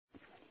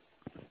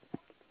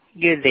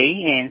Good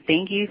day, and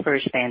thank you for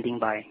standing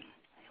by.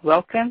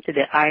 Welcome to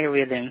the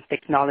iRhythm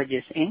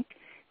Technologies, Inc.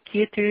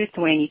 Q2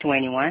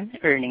 2021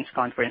 earnings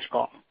conference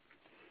call.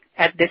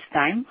 At this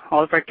time,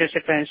 all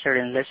participants are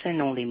in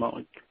listen-only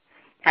mode.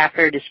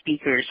 After the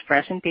speaker's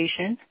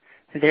presentation,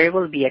 there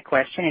will be a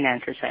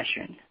question-and-answer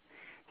session.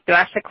 To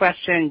ask a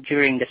question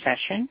during the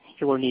session,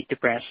 you will need to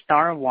press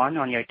star one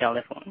on your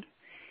telephone.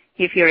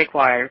 If you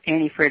require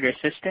any further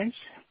assistance,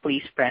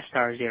 please press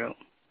star zero.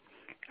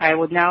 I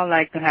would now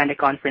like to hand the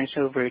conference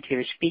over to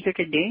your speaker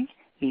today,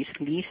 Ms.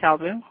 Leigh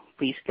Salvo.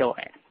 Please go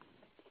ahead.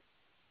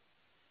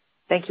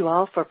 Thank you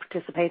all for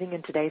participating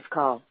in today's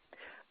call.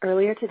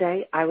 Earlier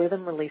today,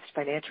 iRhythm released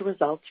financial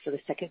results for the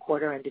second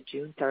quarter ended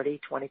June 30,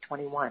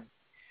 2021.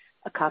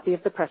 A copy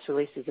of the press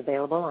release is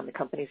available on the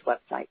company's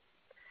website.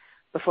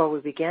 Before we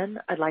begin,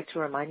 I'd like to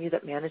remind you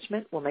that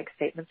management will make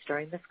statements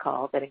during this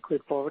call that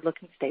include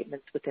forward-looking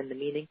statements within the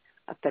meaning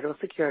of federal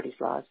securities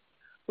laws,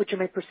 which are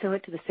made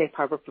pursuant to the safe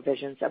harbor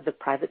provisions of the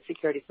Private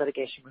Securities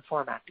Litigation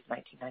Reform Act of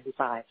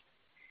 1995.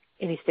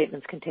 Any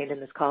statements contained in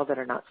this call that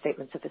are not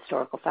statements of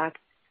historical fact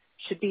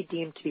should be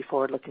deemed to be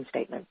forward-looking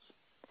statements.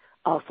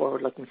 All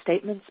forward-looking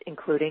statements,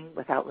 including,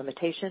 without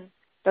limitation,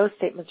 those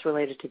statements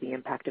related to the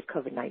impact of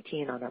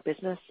COVID-19 on our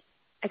business,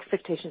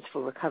 expectations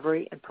for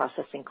recovery and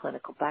processing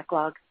clinical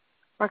backlog,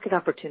 market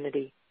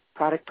opportunity,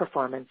 product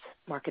performance,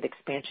 market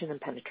expansion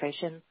and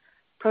penetration,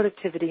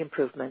 productivity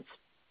improvements,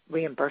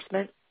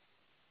 reimbursement,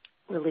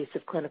 release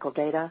of clinical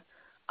data,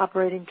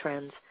 operating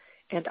trends,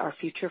 and our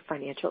future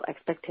financial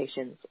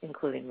expectations,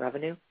 including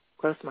revenue,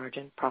 gross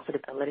margin,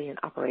 profitability, and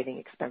operating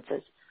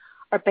expenses,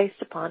 are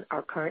based upon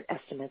our current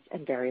estimates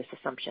and various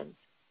assumptions.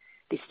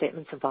 These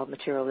statements involve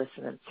material risks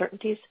and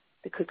uncertainties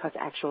that could cause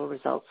actual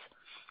results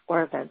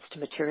or events to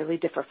materially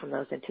differ from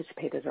those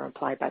anticipated or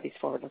implied by these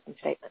forward-looking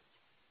statements.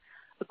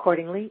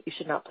 Accordingly, you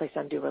should not place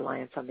undue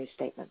reliance on these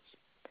statements.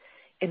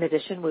 In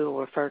addition, we will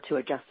refer to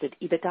adjusted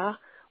EBITDA,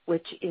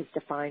 which is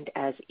defined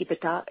as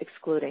EBITDA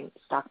excluding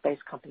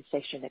stock-based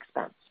compensation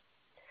expense.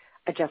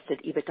 Adjusted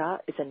EBITDA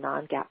is a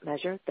non-GAAP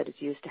measure that is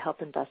used to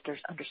help investors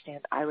understand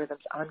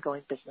iRhythm's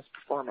ongoing business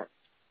performance.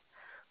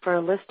 For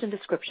a list and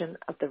description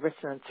of the risks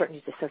and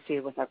uncertainties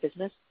associated with our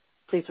business,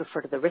 please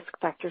refer to the Risk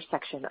Factors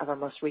section of our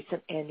most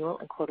recent annual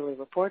and quarterly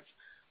reports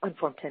on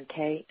Form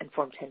 10-K and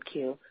Form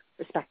 10-Q,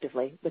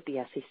 respectively, with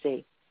the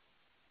SEC.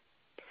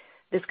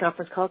 This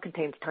conference call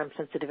contains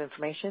time-sensitive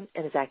information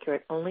and is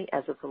accurate only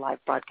as of the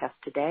live broadcast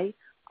today,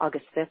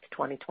 August 5th,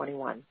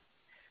 2021.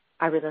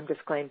 iRhythm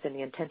disclaims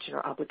any intention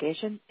or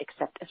obligation,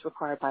 except as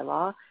required by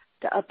law,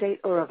 to update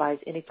or revise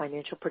any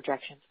financial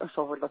projections or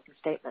forward-looking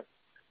statements,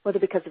 whether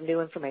because of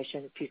new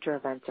information, future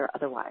events, or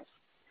otherwise.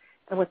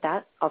 And with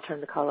that, I'll turn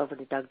the call over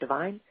to Doug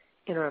Devine,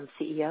 Interim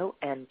CEO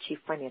and Chief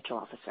Financial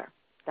Officer.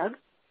 Doug?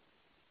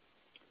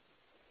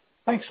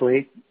 Thanks,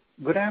 Lee.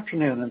 Good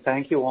afternoon, and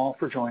thank you all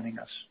for joining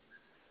us.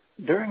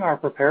 During our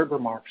prepared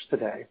remarks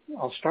today,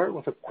 I'll start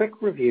with a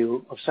quick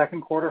review of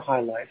second quarter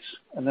highlights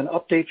and then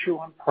update you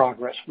on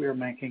progress we are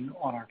making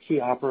on our key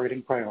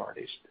operating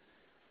priorities.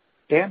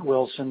 Dan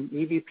Wilson,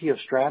 EVP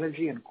of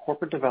Strategy and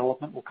Corporate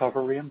Development, will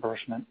cover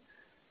reimbursement,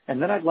 and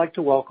then I'd like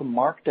to welcome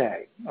Mark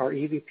Day, our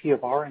EVP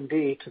of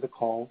R&D, to the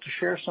call to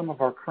share some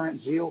of our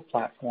current Zio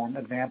platform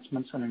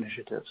advancements and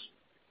initiatives.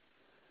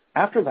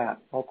 After that,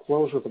 I'll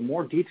close with a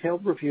more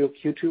detailed review of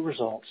Q2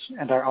 results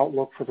and our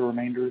outlook for the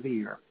remainder of the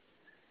year.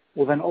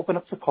 We'll then open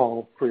up the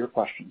call for your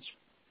questions.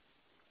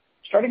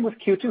 Starting with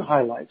Q2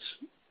 highlights,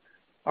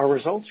 our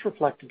results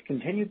reflected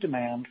continued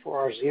demand for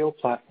our Zio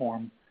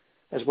platform,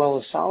 as well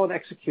as solid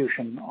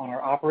execution on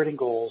our operating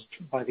goals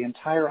by the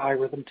entire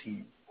iRhythm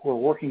team, who are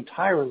working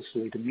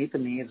tirelessly to meet the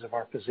needs of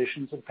our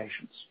physicians and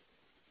patients.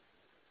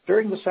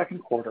 During the second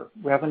quarter,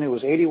 revenue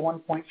was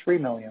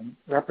 $81.3 million,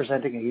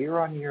 representing a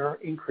year-on-year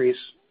increase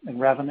in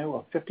revenue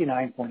of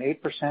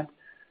 59.8%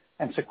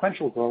 and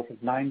sequential growth of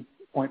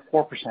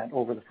 9.4%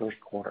 over the first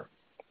quarter.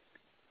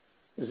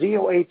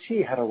 Zio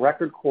AT had a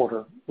record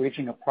quarter,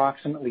 reaching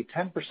approximately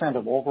 10%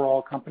 of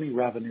overall company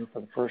revenue for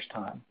the first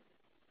time.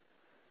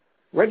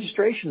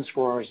 Registrations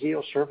for our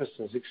Zio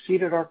services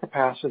exceeded our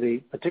capacity,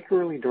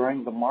 particularly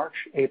during the March,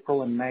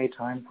 April, and May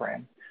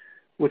timeframe,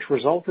 which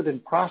resulted in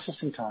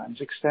processing times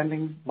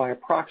extending by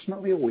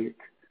approximately a week.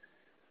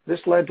 This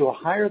led to a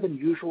higher than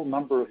usual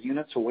number of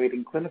units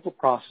awaiting clinical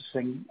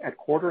processing at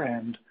quarter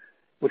end,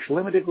 which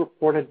limited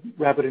reported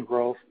revenue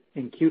growth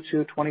in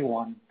Q2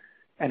 '21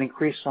 and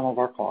increased some of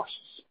our costs.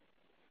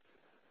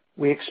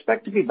 We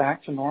expect to be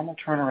back to normal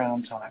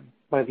turnaround time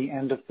by the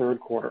end of third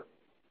quarter.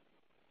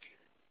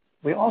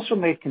 We also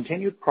made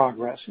continued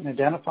progress in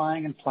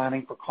identifying and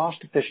planning for cost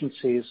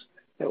efficiencies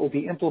that will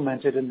be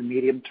implemented in the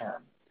medium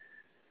term.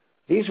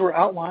 These were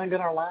outlined in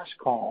our last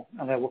call,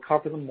 and I will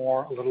cover them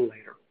more a little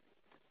later.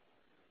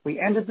 We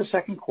ended the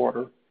second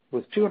quarter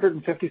with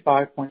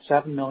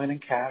 $255.7 million in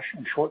cash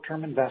and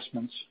short-term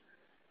investments,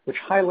 which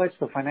highlights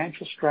the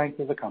financial strength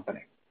of the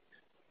company.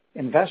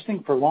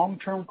 Investing for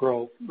long-term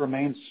growth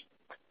remains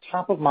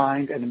top of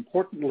mind, and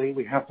importantly,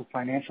 we have the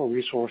financial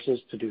resources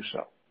to do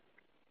so.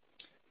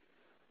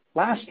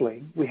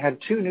 Lastly, we had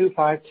 2 new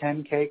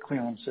 510(k)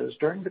 clearances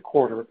during the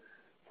quarter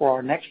for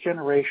our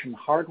next-generation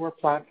hardware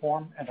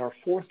platform and our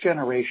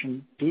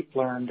 4th-generation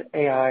deep-learned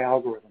AI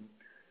algorithm.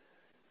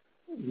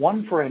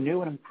 One for a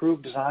new and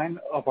improved design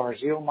of our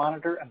Zio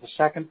monitor, and the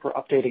second for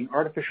updating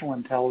artificial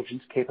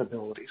intelligence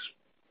capabilities.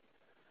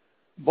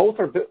 Both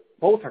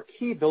are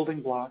key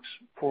building blocks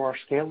for our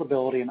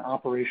scalability and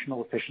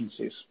operational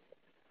efficiencies.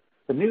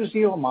 The new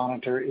Zio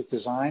monitor is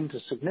designed to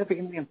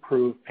significantly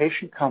improve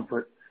patient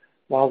comfort,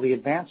 while the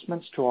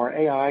advancements to our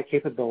AI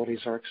capabilities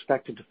are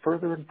expected to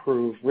further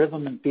improve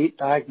rhythm and beat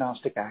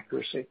diagnostic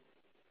accuracy.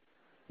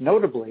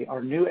 Notably,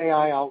 our new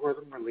AI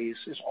algorithm release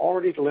is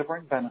already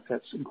delivering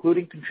benefits,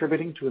 including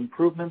contributing to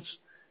improvements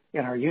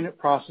in our unit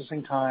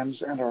processing times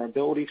and our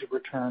ability to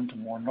return to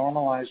more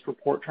normalized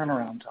report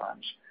turnaround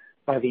times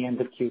by the end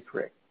of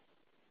Q3.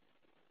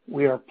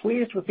 We are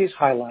pleased with these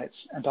highlights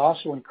and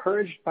also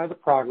encouraged by the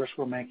progress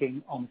we're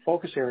making on the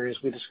focus areas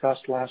we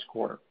discussed last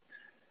quarter.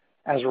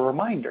 As a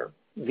reminder,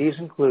 these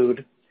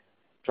include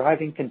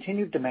driving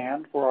continued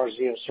demand for our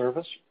Zio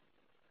service,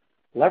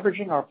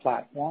 leveraging our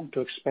platform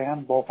to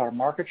expand both our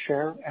market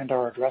share and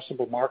our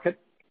addressable market,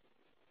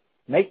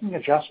 making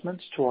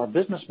adjustments to our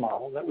business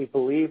model that we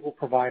believe will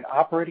provide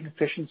operating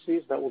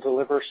efficiencies that will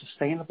deliver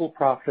sustainable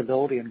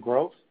profitability and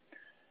growth,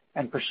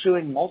 and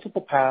pursuing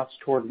multiple paths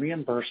toward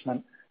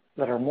reimbursement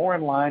that are more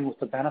in line with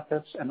the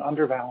benefits and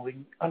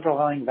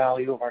underlying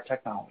value of our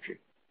technology.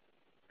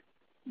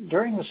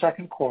 During the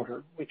second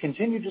quarter, we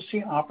continued to see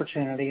an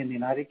opportunity in the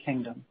United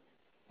Kingdom,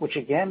 which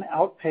again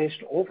outpaced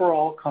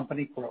overall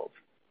company growth.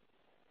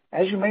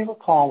 As you may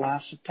recall,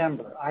 last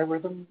September,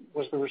 iRhythm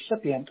was the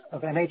recipient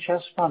of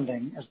NHS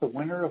funding as the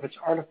winner of its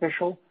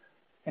Artificial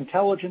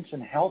Intelligence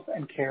in Health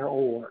and Care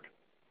Award.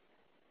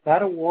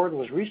 That award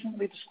was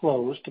recently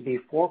disclosed to be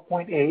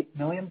 £4.8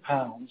 million,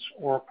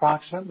 or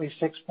approximately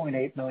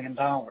 $6.8 million,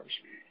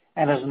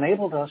 and has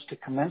enabled us to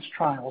commence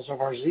trials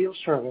of our Zio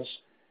service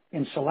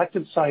in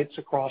selected sites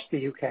across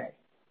the UK.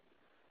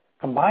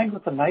 Combined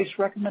with the NICE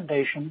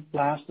recommendation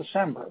last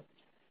December,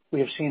 we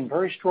have seen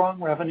very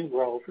strong revenue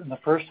growth in the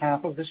first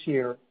half of this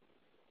year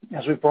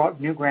as we brought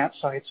new grant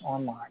sites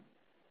online.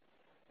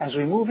 As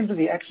we move into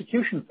the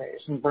execution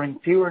phase and bring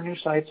fewer new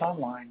sites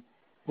online,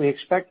 we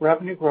expect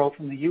revenue growth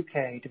in the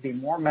UK to be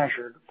more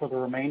measured for the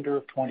remainder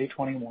of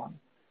 2021.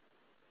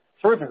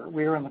 Further,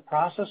 we are in the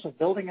process of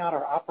building out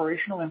our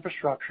operational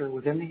infrastructure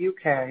within the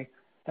UK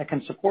that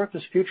can support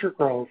this future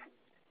growth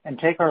and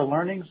take our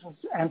learnings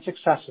and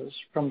successes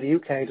from the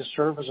UK to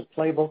serve as a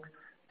playbook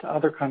to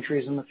other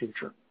countries in the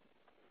future.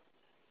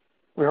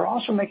 We are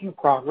also making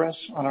progress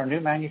on our new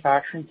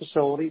manufacturing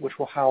facility, which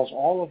will house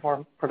all of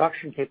our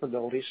production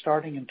capabilities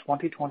starting in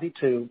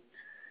 2022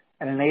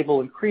 and enable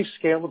increased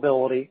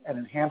scalability and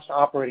enhanced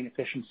operating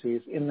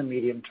efficiencies in the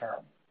medium term.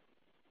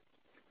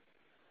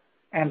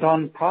 And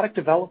on product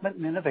development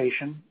and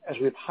innovation, as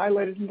we've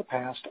highlighted in the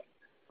past,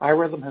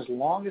 iRhythm has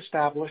long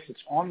established its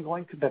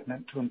ongoing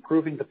commitment to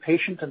improving the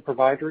patient and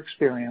provider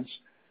experience,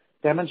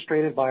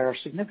 demonstrated by our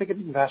significant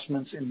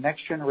investments in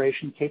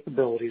next-generation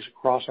capabilities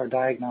across our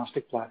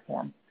diagnostic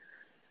platform.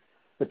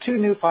 The 2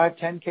 new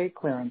 510(k)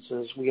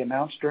 clearances we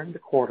announced during the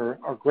quarter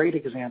are great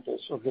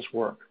examples of this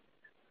work.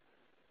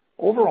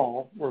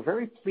 Overall, we're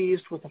very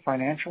pleased with the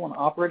financial and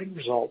operating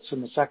results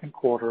in the second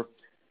quarter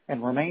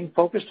and remain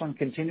focused on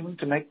continuing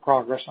to make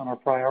progress on our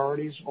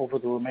priorities over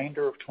the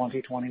remainder of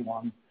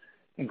 2021,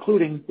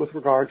 including with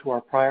regard to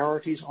our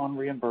priorities on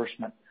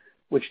reimbursement,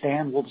 which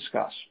Dan will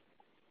discuss.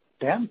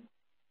 Dan?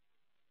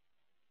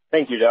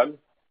 Thank you, Doug.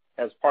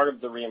 As part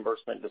of the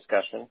reimbursement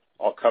discussion,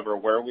 I'll cover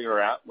where we are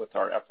at with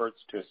our efforts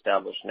to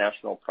establish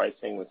national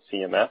pricing with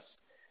CMS,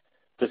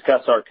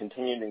 discuss our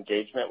continued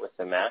engagement with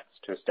the MACs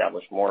to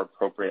establish more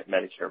appropriate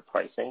Medicare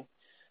pricing,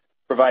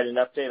 provide an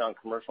update on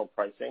commercial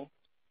pricing,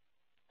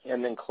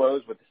 and then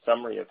close with a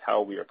summary of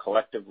how we are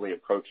collectively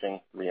approaching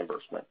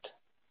reimbursement.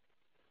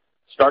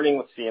 Starting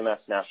with CMS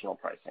national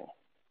pricing.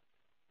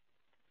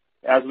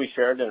 As we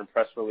shared in a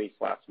press release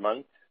last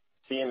month,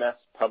 CMS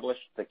published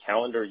the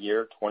calendar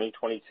year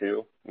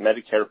 2022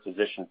 Medicare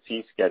Physician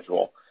Fee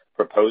Schedule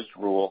proposed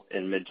rule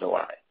in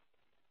mid-July.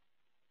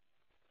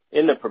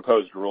 In the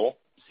proposed rule,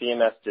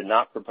 CMS did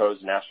not propose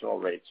national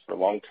rates for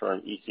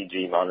long-term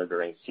ECG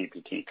monitoring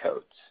CPT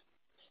codes.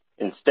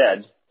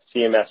 Instead,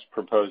 CMS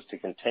proposed to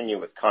continue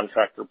with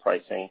contractor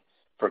pricing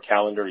for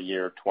calendar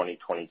year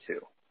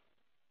 2022.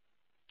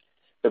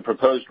 The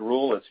proposed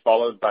rule is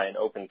followed by an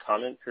open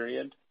comment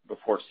period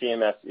before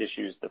CMS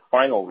issues the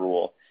final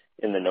rule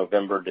in the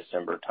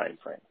November-December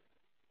timeframe.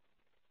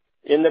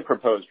 In the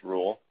proposed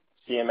rule,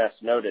 CMS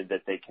noted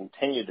that they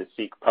continue to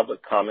seek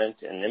public comment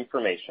and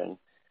information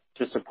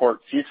to support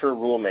future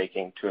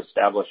rulemaking to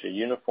establish a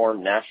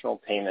uniform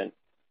national payment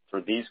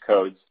for these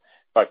codes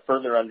by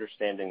further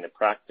understanding the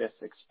practice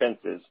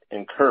expenses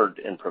incurred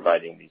in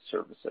providing these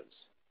services.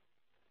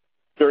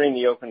 During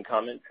the open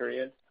comment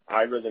period,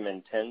 iRhythm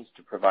intends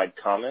to provide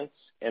comments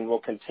and will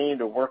continue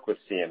to work with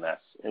CMS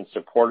in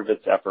support of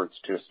its efforts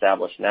to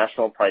establish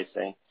national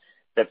pricing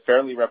that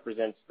fairly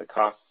represents the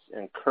costs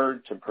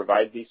incurred to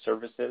provide these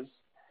services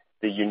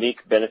the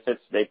unique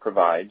benefits they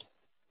provide,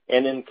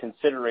 and in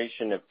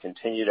consideration of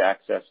continued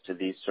access to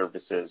these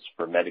services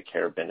for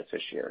Medicare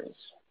beneficiaries.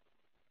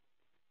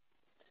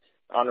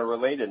 On a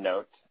related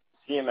note,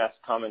 CMS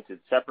commented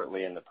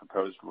separately in the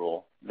proposed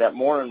rule that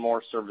more and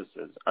more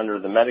services under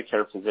the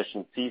Medicare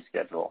Physician Fee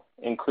Schedule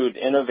include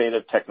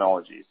innovative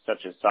technologies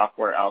such as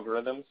software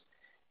algorithms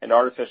and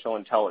artificial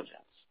intelligence,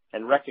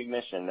 and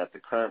recognition that the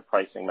current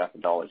pricing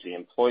methodology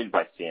employed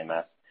by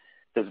CMS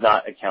does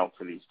not account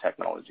for these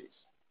technologies.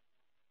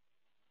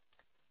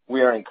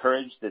 We are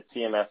encouraged that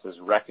CMS is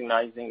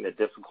recognizing the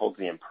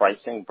difficulty in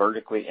pricing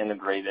vertically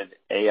integrated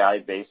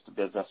AI-based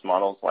business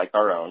models like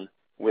our own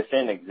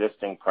within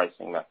existing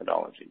pricing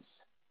methodologies.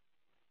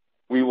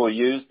 We will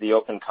use the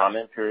open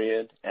comment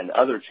period and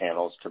other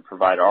channels to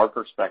provide our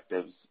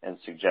perspectives and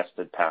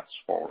suggested paths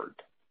forward.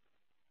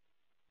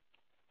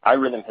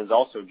 iRhythm has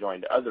also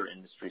joined other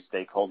industry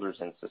stakeholders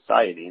and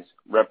societies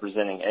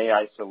representing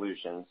AI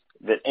solutions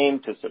that aim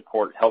to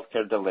support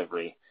healthcare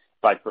delivery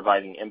by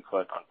providing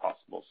input on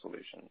possible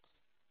solutions.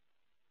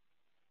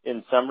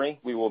 In summary,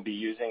 we will be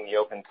using the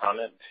open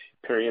comment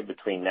period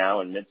between now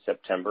and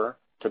mid-September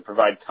to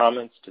provide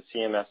comments to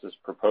CMS's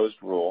proposed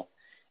rule,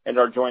 and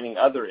are joining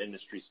other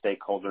industry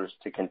stakeholders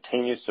to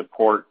continue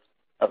support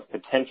of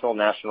potential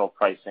national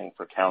pricing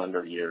for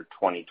calendar year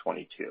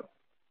 2022.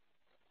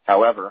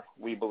 However,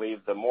 we believe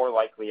the more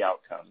likely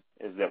outcome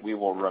is that we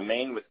will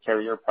remain with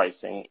carrier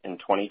pricing in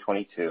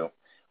 2022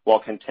 while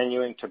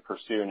continuing to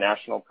pursue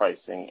national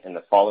pricing in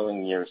the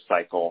following year's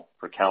cycle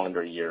for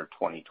calendar year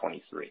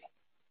 2023.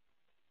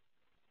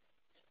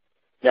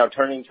 Now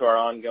turning to our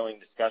ongoing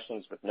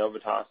discussions with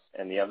Novitas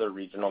and the other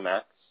regional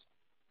MACs.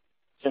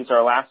 Since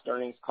our last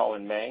earnings call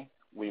in May,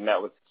 we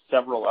met with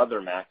several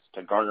other MACs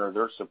to garner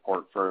their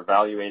support for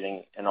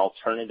evaluating an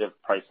alternative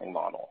pricing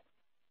model.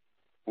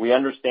 We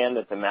understand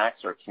that the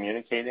MACs are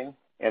communicating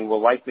and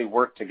will likely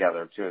work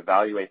together to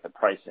evaluate the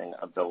pricing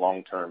of the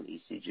long-term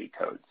ECG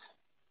codes.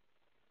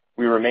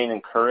 We remain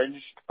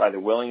encouraged by the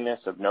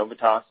willingness of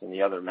Novitas and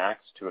the other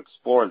MACs to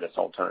explore this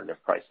alternative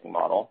pricing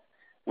model,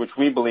 which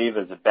we believe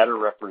is a better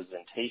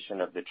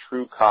representation of the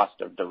true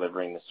cost of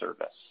delivering the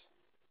service.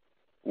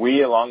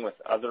 We, along with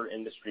other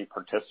industry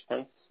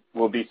participants,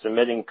 will be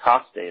submitting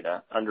cost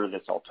data under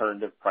this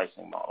alternative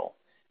pricing model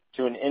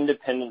to an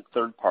independent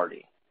third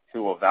party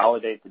who will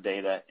validate the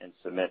data and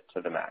submit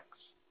to the MACs.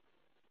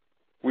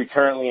 We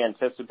currently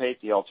anticipate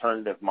the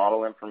alternative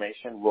model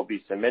information will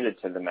be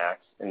submitted to the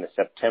MACs in the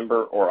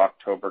September or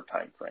October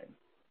timeframe.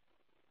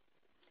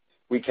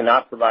 We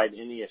cannot provide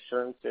any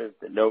assurances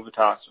that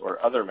Novitas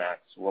or other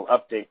MACs will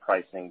update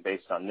pricing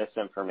based on this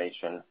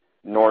information,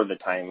 nor the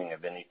timing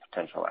of any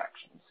potential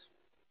actions.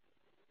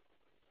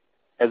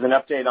 As an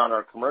update on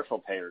our commercial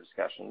payer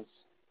discussions,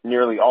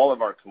 nearly all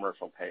of our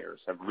commercial payers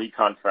have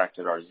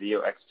recontracted our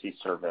Zio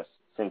XT service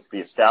since the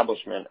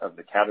establishment of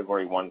the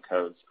Category 1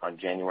 codes on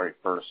January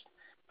 1st,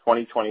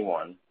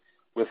 2021,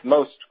 with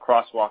most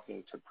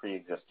crosswalking to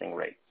pre-existing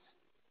rates.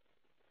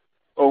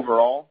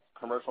 Overall,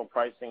 commercial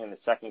pricing in the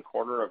second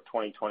quarter of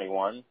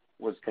 2021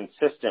 was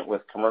consistent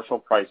with commercial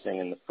pricing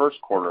in the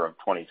first quarter of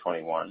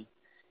 2021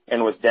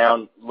 and was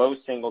down low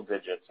single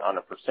digits on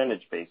a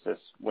percentage basis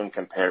when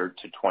compared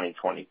to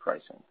 2020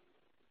 pricing.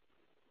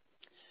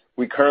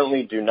 We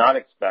currently do not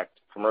expect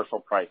commercial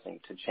pricing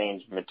to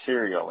change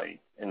materially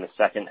in the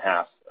second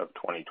half of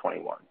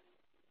 2021.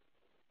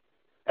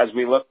 As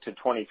we look to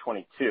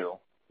 2022,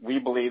 we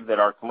believe that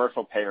our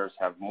commercial payers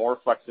have more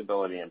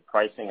flexibility in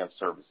pricing of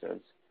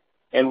services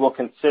and will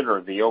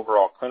consider the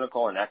overall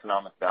clinical and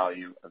economic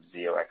value of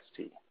Zio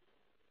XT.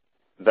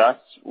 Thus,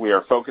 we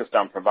are focused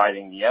on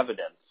providing the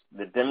evidence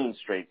that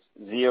demonstrates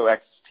Zio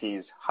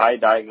XT's high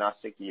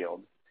diagnostic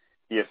yield,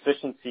 the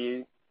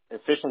efficiencies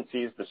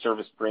the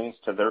service brings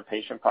to their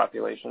patient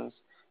populations,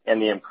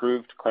 and the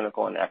improved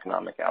clinical and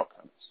economic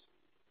outcomes.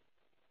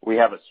 We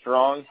have a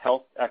strong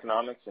health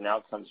economics and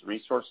outcomes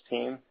resource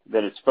team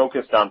that is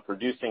focused on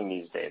producing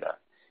these data,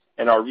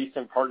 and our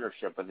recent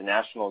partnership with the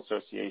National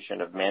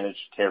Association of Managed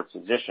Care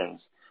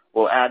Physicians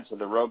will add to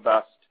the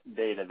robust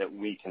data that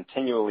we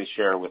continually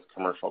share with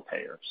commercial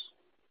payers.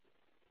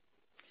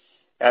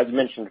 As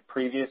mentioned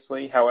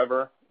previously,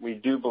 however, we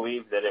do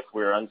believe that if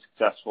we are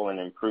unsuccessful in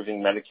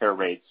improving Medicare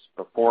rates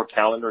before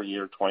calendar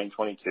year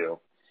 2022,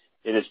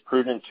 it is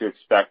prudent to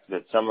expect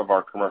that some of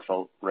our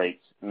commercial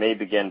rates may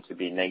begin to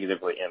be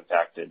negatively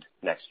impacted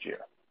next year.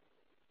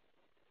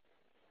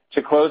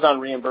 To close on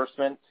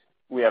reimbursement,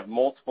 we have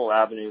multiple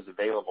avenues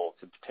available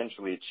to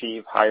potentially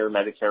achieve higher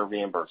Medicare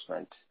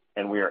reimbursement,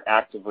 and we are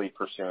actively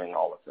pursuing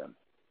all of them.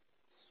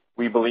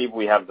 We believe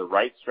we have the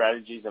right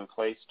strategies in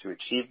place to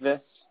achieve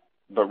this,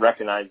 but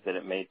recognize that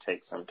it may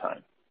take some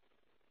time.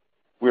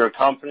 We are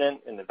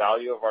confident in the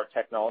value of our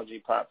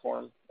technology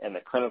platform and the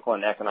clinical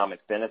and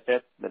economic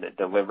benefits that it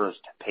delivers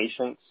to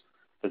patients,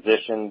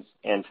 physicians,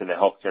 and to the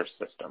healthcare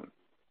system.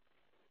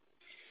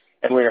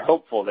 And we are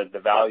hopeful that the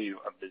value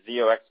of the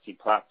Zio XT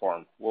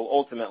platform will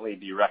ultimately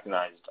be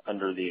recognized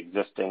under the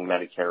existing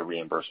Medicare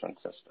reimbursement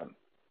system.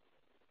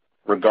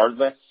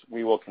 Regardless,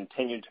 we will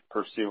continue to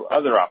pursue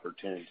other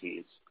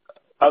opportunities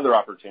other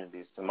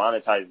opportunities to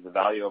monetize the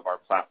value of our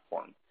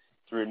platform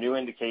through new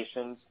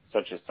indications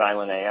such as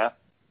silent AF,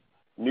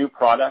 new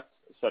products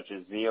such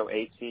as Zio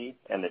AT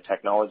and the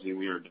technology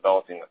we are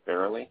developing with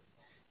Verily,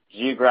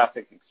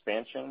 geographic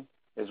expansion,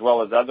 as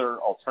well as other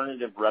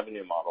alternative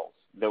revenue models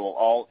that will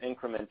all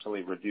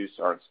incrementally reduce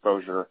our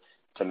exposure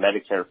to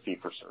Medicare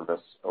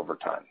fee-for-service over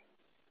time.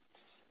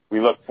 We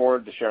look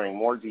forward to sharing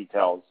more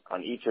details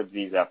on each of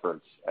these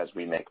efforts as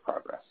we make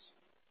progress.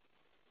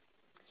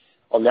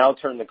 I'll now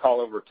turn the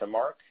call over to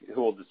Mark,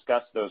 who will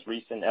discuss those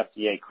recent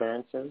FDA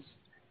clearances,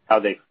 how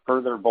they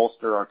further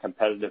bolster our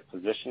competitive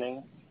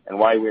positioning, and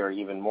why we are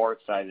even more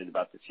excited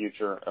about the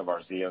future of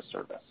our Zio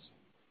service.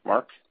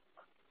 Mark?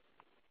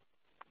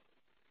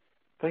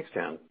 Thanks,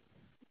 Dan.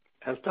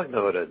 As Doug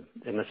noted,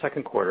 in the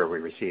second quarter, we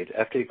received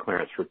FDA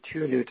clearance for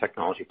 2 new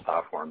technology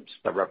platforms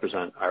that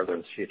represent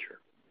iRhythm's future.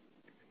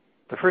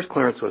 The first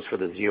clearance was for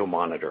the Zio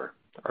Monitor,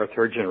 our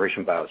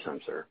third-generation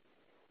biosensor,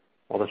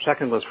 while the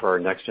second was for our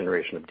next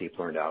generation of deep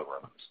learned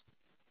algorithms.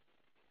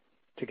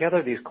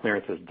 Together, these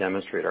clearances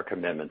demonstrate our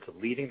commitment to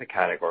leading the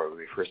category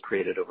we first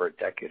created over a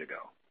decade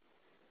ago,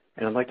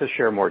 and I'd like to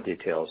share more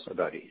details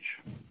about each.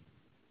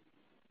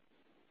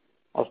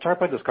 I'll start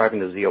by describing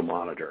the Zio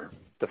Monitor,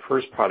 the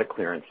first product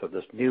clearance of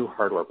this new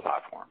hardware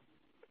platform.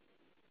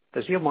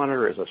 The Zio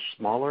Monitor is a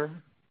smaller,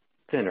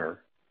 thinner,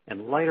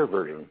 and lighter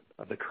version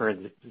of the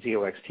current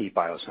Zio XT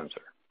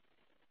biosensor,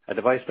 a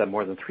device that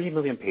more than 3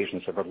 million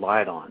patients have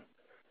relied on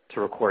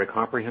to record a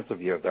comprehensive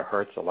view of their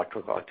heart's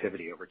electrical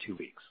activity over 2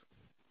 weeks.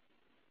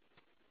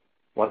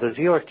 While the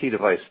Zio XT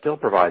device still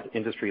provides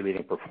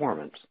industry-leading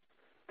performance,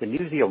 the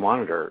new Zio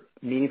Monitor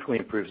meaningfully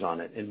improves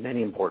on it in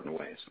many important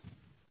ways.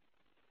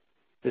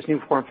 This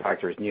new form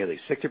factor is nearly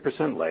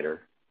 60%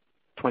 lighter,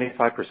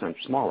 25%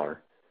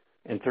 smaller,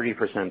 and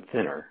 30%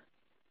 thinner,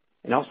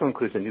 and also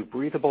includes a new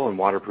breathable and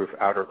waterproof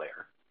outer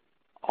layer,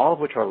 all of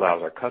which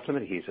allows our custom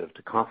adhesive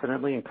to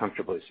confidently and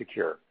comfortably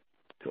secure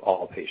to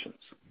all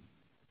patients.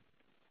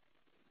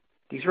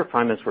 These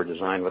refinements were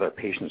designed with our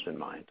patients in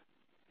mind,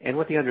 and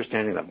with the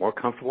understanding that more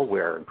comfortable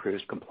wear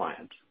improves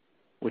compliance,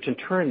 which in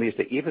turn leads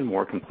to even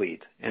more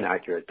complete and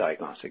accurate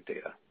diagnostic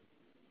data.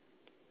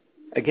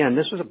 Again,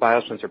 this is a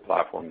biosensor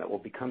platform that will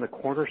become the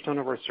cornerstone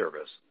of our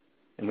service,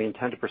 and we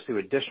intend to pursue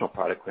additional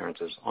product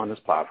clearances on this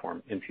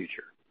platform in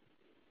future.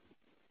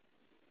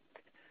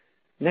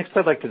 Next,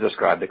 I'd like to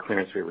describe the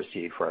clearance we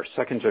received for our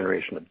second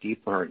generation of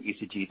deep learned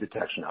ECG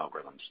detection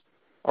algorithms,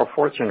 our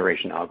fourth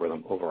generation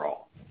algorithm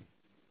overall.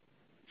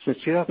 Since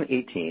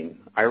 2018,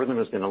 iRhythm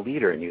has been a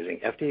leader in using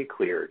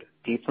FDA-cleared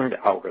deep learned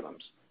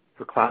algorithms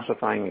for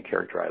classifying and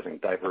characterizing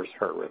diverse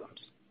heart rhythms.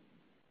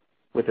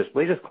 With this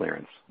latest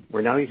clearance,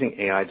 we're now using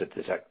AI to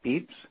detect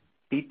beats,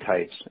 beat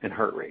types, and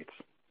heart rates.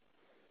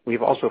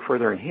 We've also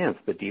further enhanced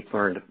the deep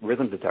learned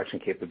rhythm detection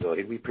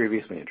capability we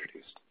previously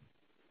introduced.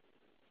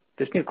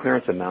 This new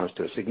clearance amounts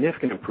to a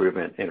significant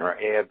improvement in our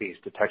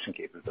AI-based detection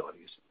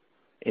capabilities,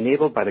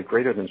 enabled by the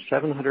greater than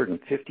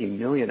 750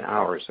 million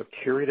hours of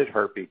curated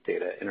heartbeat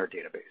data in our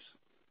database,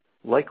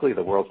 likely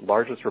the world's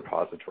largest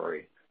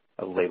repository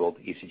of labeled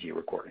ECG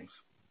recordings.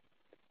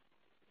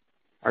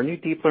 Our new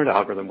deep learned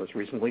algorithm was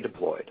recently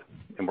deployed,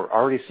 and we're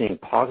already seeing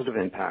positive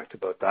impact to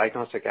both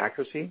diagnostic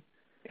accuracy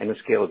and the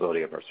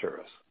scalability of our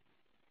service.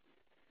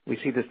 We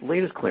see this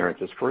latest clearance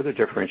as further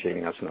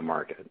differentiating us in the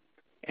market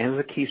and as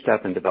a key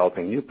step in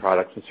developing new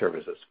products and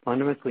services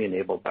fundamentally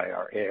enabled by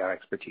our AI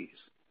expertise.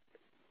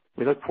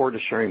 We look forward to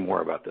sharing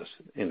more about this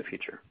in the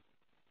future.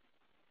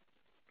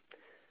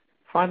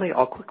 Finally,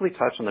 I'll quickly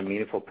touch on the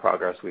meaningful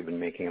progress we've been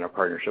making in our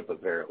partnership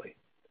with Verily.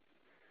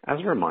 As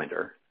a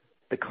reminder,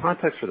 the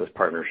context for this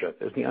partnership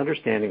is the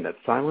understanding that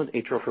silent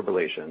atrial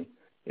fibrillation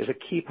is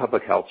a key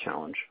public health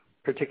challenge,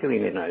 particularly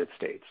in the United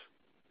States,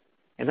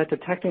 and that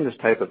detecting this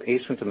type of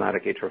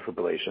asymptomatic atrial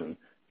fibrillation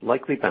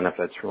likely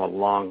benefits from a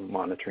long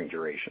monitoring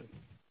duration.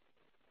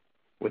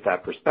 With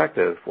that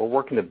perspective, we're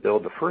working to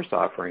build the first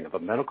offering of a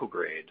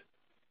medical-grade,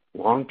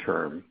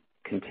 long-term,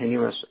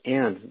 continuous,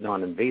 and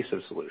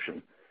non-invasive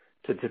solution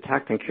to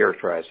detect and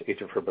characterize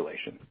atrial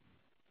fibrillation.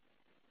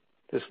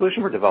 The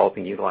solution we're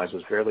developing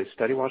utilizes Verily's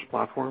StudyWatch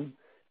platform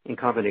in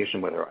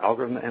combination with our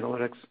algorithm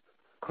analytics,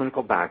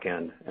 clinical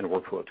backend, and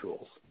workflow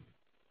tools.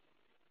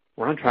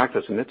 We're on track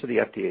to submit to the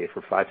FDA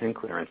for 510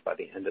 clearance by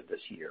the end of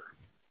this year.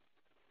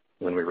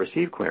 When we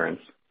receive clearance,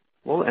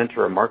 we'll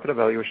enter a market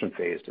evaluation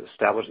phase to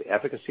establish the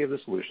efficacy of the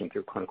solution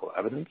through clinical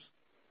evidence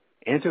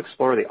and to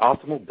explore the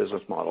optimal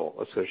business model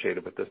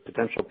associated with this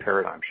potential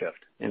paradigm shift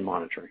in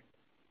monitoring.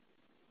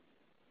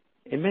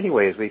 In many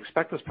ways, we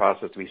expect this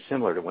process to be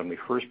similar to when we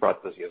first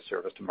brought the Zio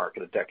service to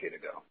market a decade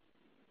ago.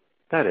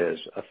 That is,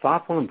 a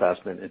thoughtful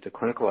investment into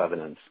clinical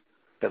evidence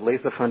that lays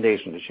the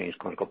foundation to change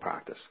clinical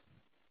practice.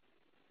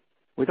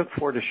 We look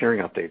forward to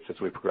sharing updates as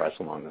we progress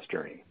along this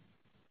journey.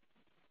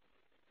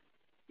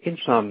 In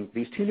sum,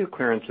 these 2 new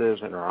clearances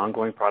and our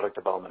ongoing product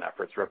development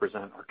efforts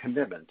represent our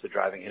commitment to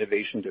driving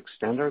innovation to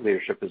extend our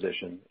leadership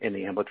position in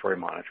the ambulatory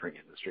monitoring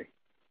industry.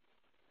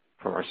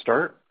 From our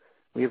start,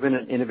 we have been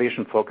an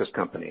innovation-focused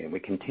company, and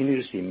we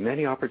continue to see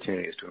many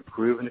opportunities to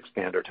improve and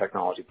expand our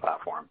technology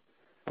platform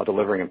while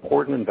delivering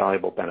important and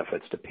valuable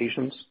benefits to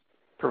patients,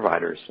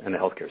 providers, and the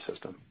healthcare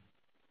system.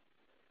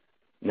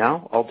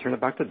 Now, I'll turn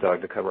it back to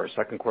Doug to cover our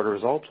second quarter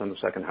results and the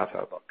second half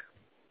outlook.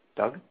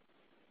 Doug?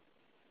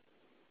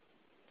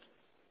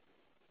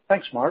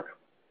 Thanks, Mark.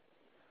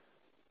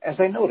 As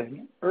I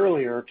noted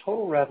earlier,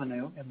 total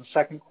revenue in the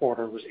second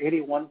quarter was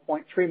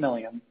 $81.3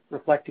 million,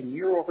 reflecting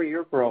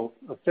year-over-year growth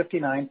of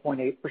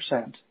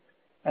 59.8%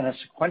 and a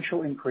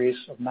sequential increase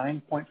of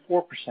 9.4%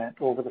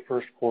 over the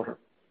first quarter.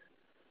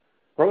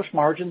 Gross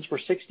margins were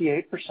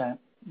 68%,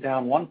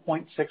 down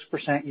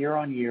 1.6%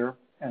 year-on-year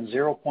and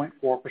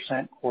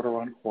 0.4%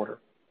 quarter-on-quarter.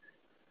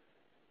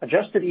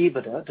 Adjusted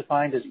EBITDA,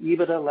 defined as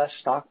EBITDA less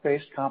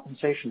stock-based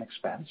compensation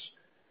expense,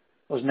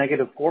 was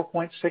negative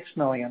 $4.6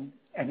 million,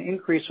 an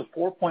increase of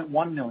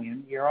 $4.1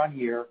 million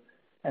year-on-year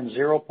and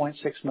 $0.6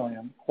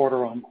 million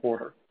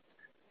quarter-on-quarter.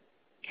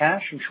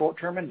 Cash and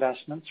short-term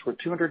investments were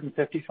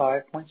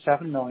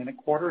 $255.7 million at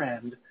quarter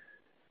end,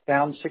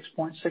 down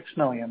 $6.6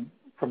 million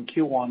from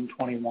Q1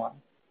 21.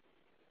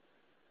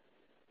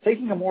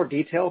 Taking a more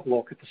detailed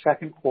look at the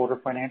second quarter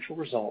financial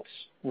results,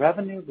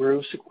 revenue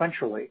grew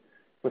sequentially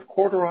with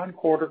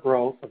quarter-on-quarter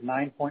growth of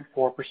 9.4%.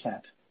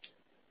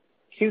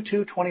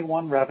 Q2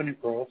 21 revenue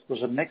growth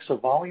was a mix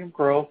of volume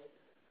growth,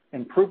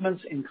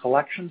 improvements in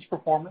collections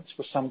performance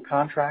with some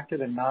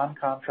contracted and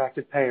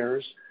non-contracted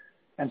payers,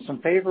 and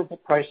some favorable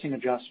pricing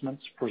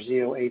adjustments for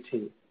Zio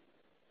AT.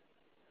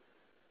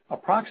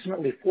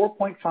 Approximately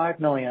 $4.5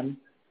 million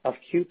of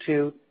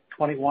Q2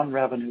 21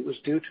 revenue was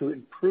due to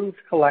improved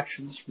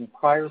collections from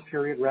prior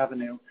period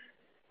revenue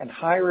and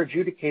higher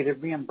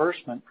adjudicated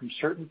reimbursement from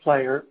certain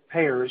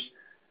payers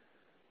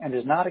and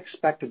is not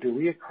expected to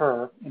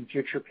reoccur in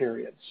future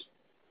periods.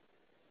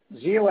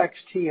 Zio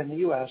XT in the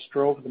U.S.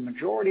 drove the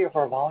majority of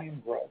our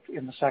volume growth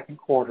in the second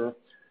quarter,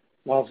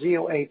 while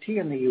Zio AT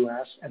in the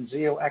U.S. and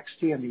Zio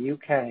XT in the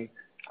U.K.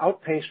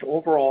 outpaced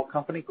overall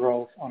company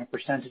growth on a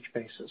percentage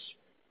basis.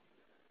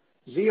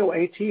 Zio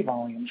AT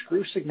volumes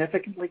grew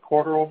significantly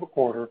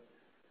quarter-over-quarter,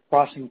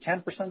 crossing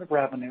 10% of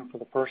revenue for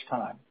the first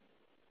time.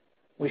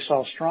 We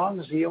saw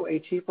strong Zio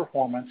AT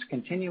performance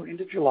continue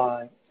into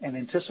July and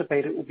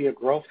anticipate it will be a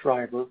growth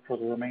driver for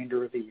the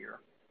remainder of the year.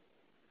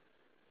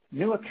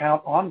 New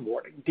account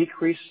onboarding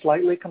decreased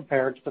slightly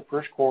compared to the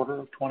first quarter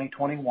of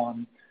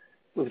 2021,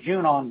 with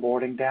June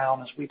onboarding down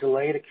as we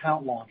delayed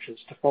account launches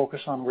to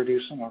focus on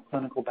reducing our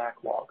clinical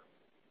backlog.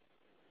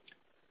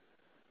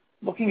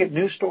 Looking at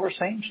new store,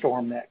 same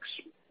store mix,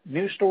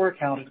 new store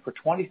accounted for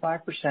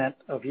 25%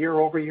 of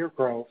year-over-year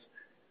growth,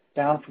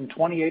 down from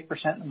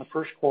 28% in the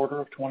first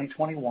quarter of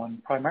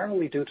 2021,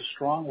 primarily due to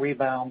strong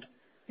rebound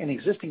in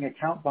existing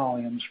account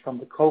volumes from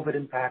the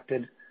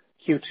COVID-impacted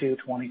Q2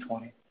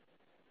 2020.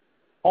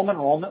 Home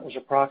enrollment was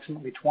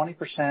approximately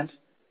 20%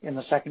 in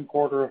the second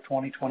quarter of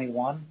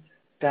 2021,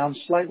 down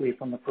slightly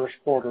from the first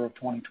quarter of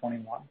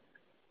 2021.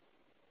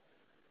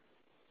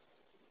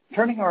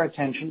 Turning our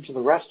attention to the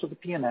rest of the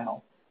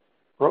P&L,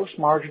 gross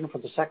margin for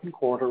the second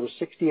quarter was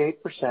 68%,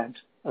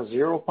 a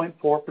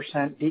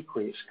 0.4%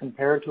 decrease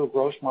compared to a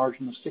gross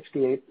margin of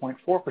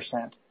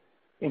 68.4%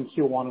 in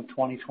Q1 of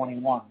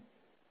 2021.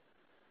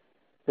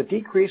 The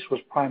decrease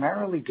was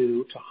primarily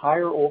due to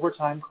higher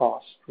overtime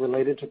costs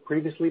related to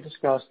previously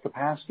discussed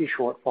capacity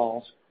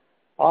shortfalls,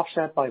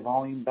 offset by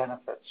volume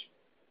benefits.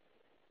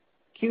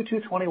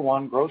 Q2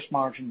 21 gross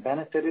margin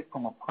benefited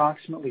from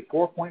approximately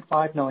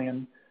 $4.5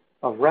 million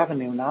of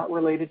revenue not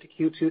related to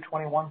Q2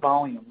 21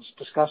 volumes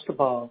discussed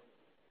above,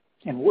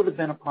 and would have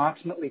been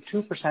approximately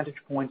 2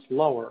 percentage points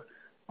lower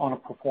on a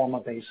pro forma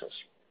basis.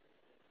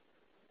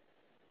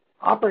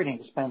 Operating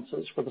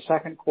expenses for the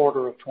second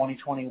quarter of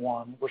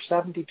 2021 were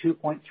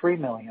 $72.3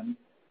 million,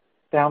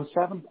 down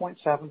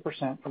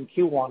 7.7% from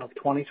Q1 of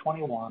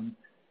 2021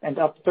 and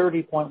up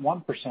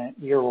 30.1%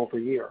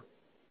 year-over-year.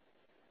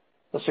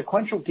 The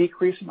sequential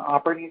decrease in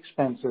operating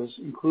expenses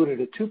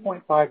included a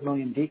 $2.5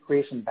 million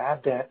decrease in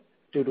bad debt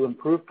due to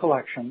improved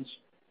collections,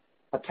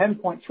 a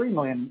 $10.3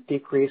 million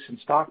decrease in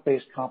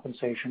stock-based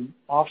compensation,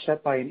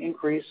 offset by an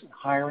increase in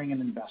hiring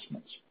and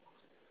investments.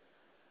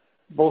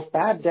 Both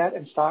bad debt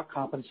and stock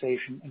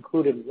compensation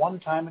included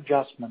one-time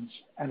adjustments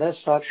and as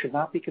such should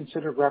not be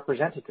considered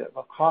representative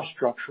of cost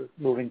structure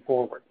moving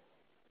forward.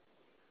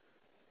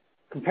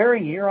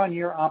 Comparing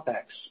year-on-year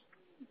OPEX,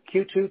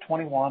 Q2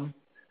 21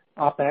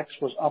 OPEX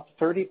was up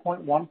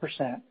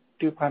 30.1%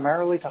 due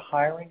primarily to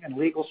hiring and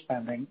legal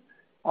spending,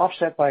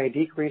 offset by a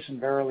decrease in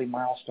Verily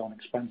milestone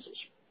expenses.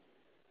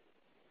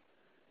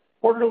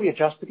 Quarterly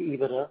adjusted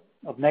EBITDA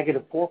of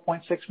negative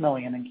 $4.6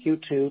 million in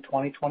Q2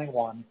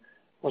 2021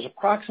 was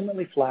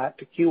approximately flat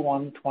to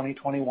Q1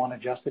 2021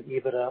 adjusted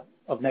EBITDA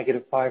of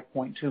negative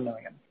 $5.2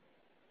 million.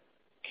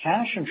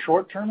 Cash and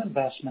short-term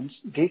investments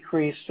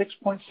decreased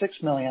 $6.6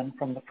 million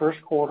from the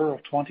first quarter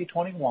of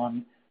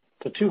 2021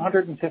 to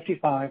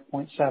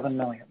 $255.7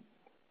 million.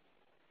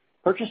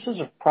 Purchases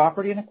of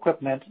property and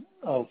equipment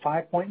of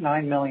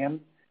 $5.9 million,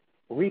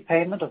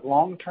 repayment of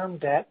long-term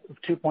debt of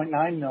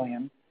 $2.9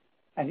 million,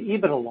 and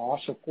EBITDA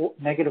loss of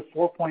negative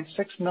 $4.6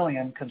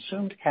 million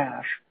consumed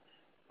cash,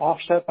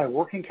 offset by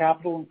working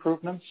capital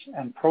improvements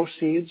and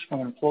proceeds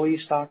from employee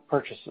stock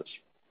purchases.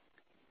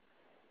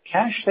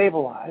 Cash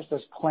stabilized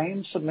as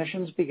claims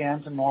submissions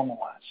began to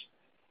normalize.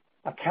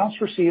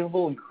 Accounts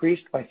receivable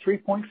increased by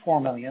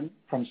 $3.4 million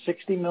from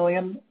 $60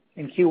 million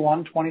in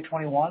Q1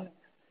 2021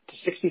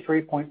 to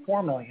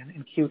 $63.4 million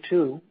in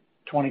Q2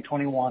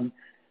 2021,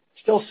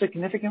 still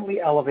significantly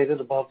elevated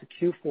above the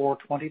Q4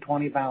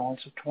 2020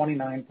 balance of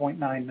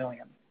 $29.9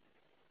 million.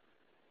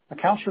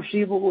 Accounts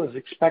receivable is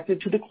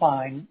expected to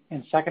decline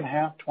in second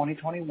half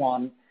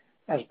 2021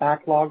 as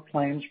backlog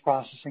claims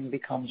processing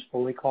becomes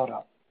fully caught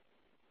up.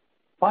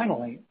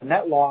 Finally, the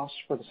net loss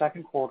for the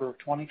second quarter of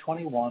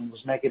 2021 was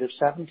negative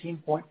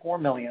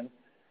 $17.4 million,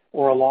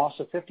 or a loss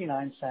of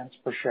 59 cents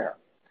per share,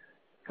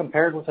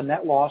 compared with a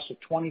net loss of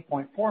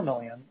 $20.4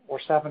 million, or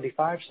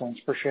 75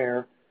 cents per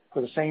share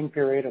for the same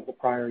period of the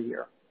prior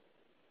year.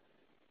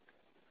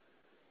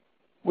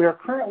 We are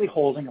currently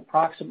holding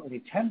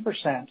approximately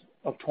 10%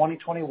 of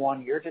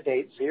 2021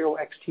 year-to-date Zero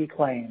XT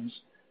claims,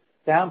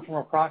 down from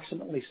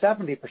approximately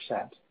 70%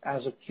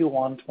 as of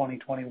Q1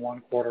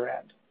 2021 quarter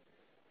end.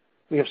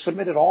 We have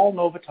submitted all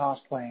Novitas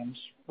claims.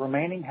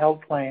 Remaining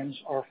held claims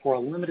are for a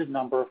limited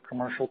number of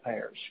commercial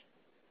payers.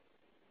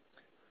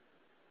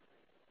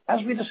 As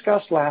we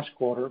discussed last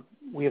quarter,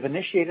 we have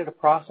initiated a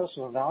process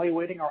of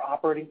evaluating our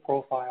operating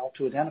profile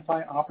to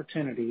identify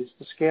opportunities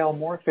to scale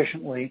more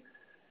efficiently,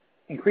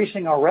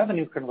 increasing our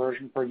revenue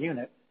conversion per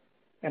unit,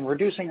 and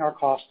reducing our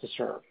cost to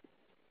serve.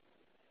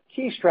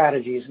 Key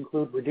strategies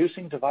include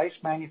reducing device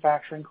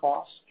manufacturing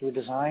costs through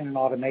design and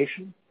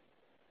automation,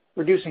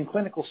 reducing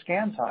clinical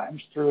scan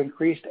times through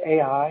increased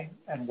AI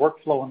and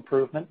workflow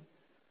improvement,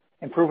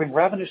 improving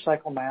revenue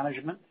cycle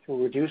management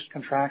through reduced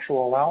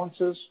contractual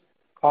allowances,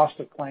 cost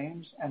of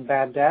claims, and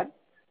bad debt,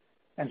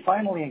 and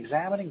finally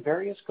examining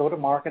various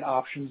go-to-market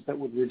options that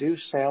would reduce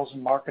sales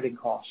and marketing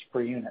costs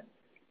per unit.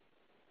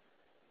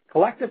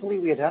 Collectively,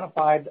 we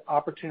identified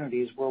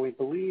opportunities where we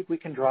believe we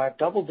can drive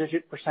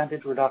double-digit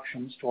 %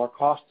 reductions to our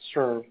cost to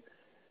serve,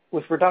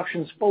 with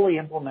reductions fully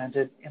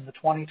implemented in the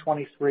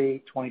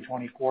 2023-2024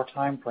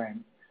 timeframe,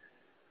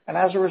 and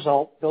as a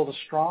result, build a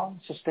strong,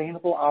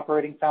 sustainable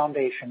operating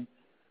foundation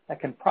that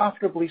can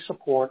profitably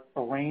support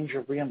a range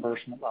of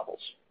reimbursement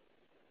levels.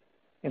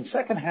 In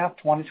second half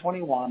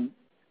 2021,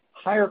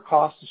 higher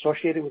costs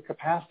associated with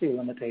capacity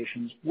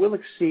limitations will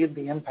exceed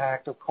the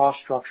impact of cost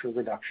structure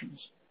reductions.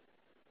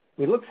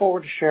 We look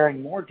forward to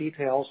sharing more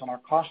details on our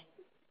cost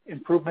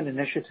improvement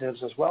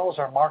initiatives as well as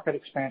our market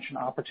expansion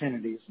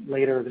opportunities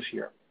later this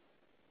year.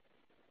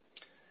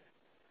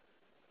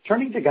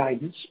 Turning to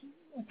guidance,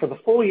 for the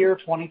full year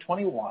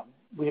 2021,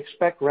 we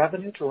expect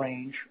revenue to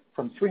range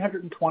from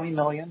 $320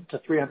 million to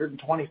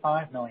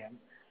 $325 million,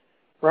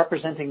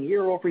 representing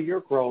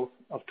year-over-year growth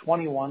of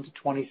 21 to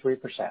 23%.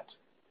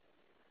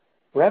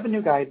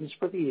 Revenue guidance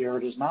for the year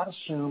does not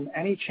assume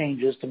any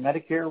changes to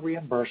Medicare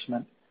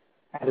reimbursement,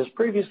 and as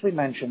previously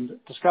mentioned,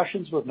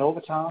 discussions with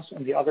Novitas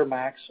and the other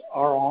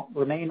MACs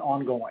remain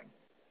ongoing.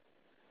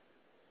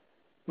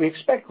 We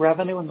expect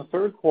revenue in the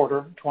third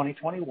quarter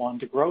 2021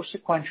 to grow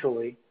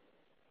sequentially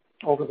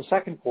over the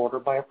second quarter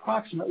by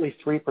approximately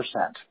 3%.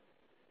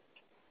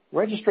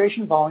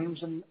 Registration volumes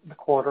in the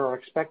quarter are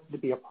expected to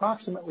be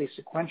approximately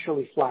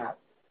sequentially flat,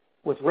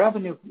 with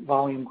revenue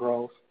volume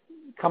growth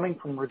coming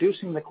from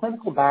reducing the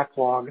clinical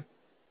backlog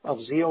of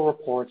Zio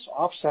reports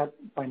offset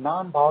by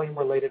non-volume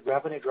related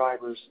revenue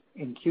drivers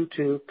in Q2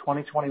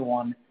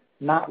 2021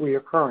 not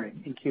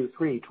reoccurring in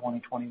Q3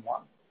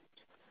 2021.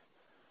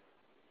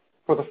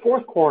 For the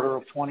fourth quarter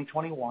of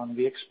 2021,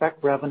 we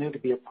expect revenue to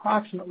be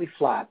approximately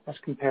flat as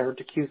compared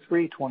to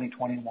Q3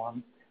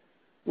 2021,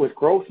 with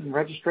growth in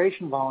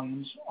registration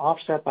volumes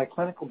offset by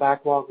clinical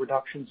backlog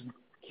reductions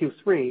in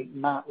Q3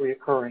 not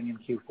reoccurring in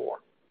Q4.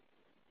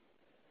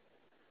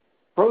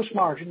 Gross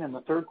margin in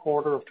the third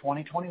quarter of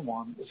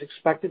 2021 is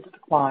expected to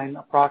decline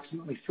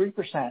approximately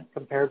 3%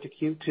 compared to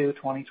Q2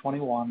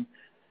 2021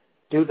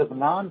 due to the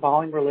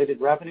non-volume related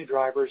revenue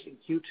drivers in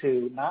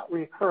Q2 not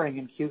reoccurring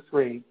in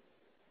Q3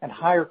 and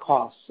higher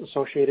costs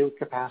associated with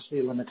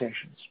capacity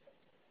limitations.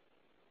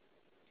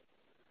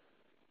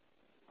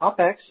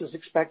 OpEx is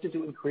expected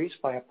to increase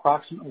by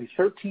approximately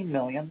 $13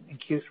 million in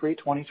Q3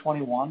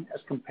 2021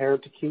 as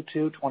compared to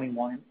Q2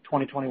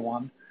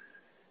 2021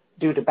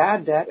 due to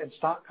bad debt and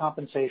stock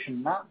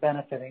compensation not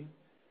benefiting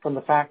from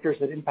the factors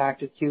that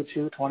impacted Q2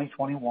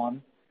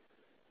 2021,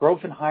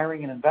 growth in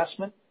hiring and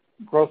investment,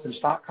 growth in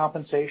stock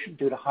compensation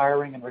due to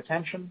hiring and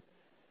retention,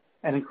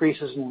 and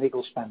increases in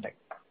legal spending.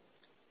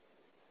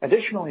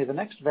 Additionally, the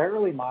next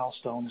Verily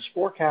milestone is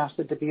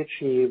forecasted to be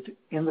achieved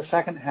in the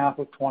second half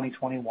of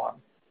 2021.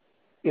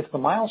 If the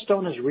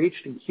milestone is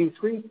reached in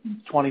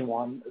Q3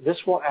 21, this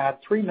will add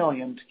 $3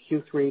 million to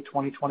Q3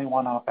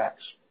 2021 OpEx.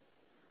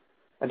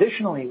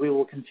 Additionally, we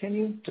will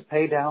continue to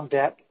pay down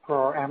debt per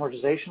our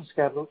amortization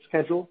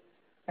schedule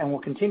and will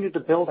continue to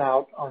build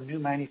out our new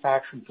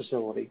manufacturing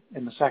facility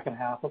in the second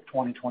half of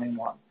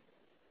 2021.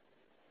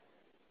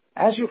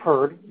 As you've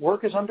heard,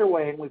 work is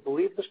underway and we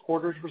believe this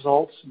quarter's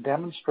results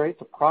demonstrate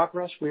the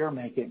progress we are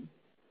making.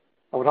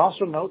 I would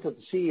also note that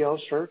the CEO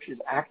search is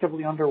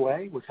actively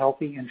underway with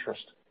healthy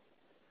interest.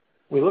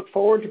 We look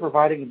forward to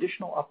providing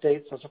additional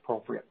updates as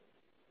appropriate.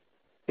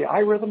 The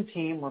iRhythm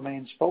team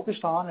remains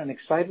focused on and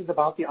excited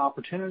about the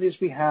opportunities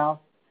we have,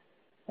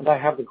 and I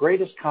have the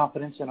greatest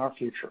confidence in our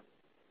future.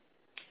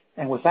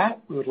 And with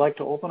that, we would like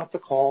to open up the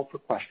call for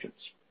questions.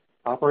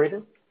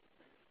 Operator?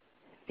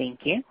 Thank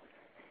you.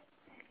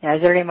 As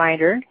a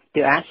reminder,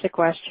 to ask a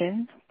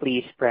question,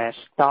 please press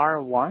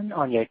star 1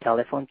 on your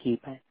telephone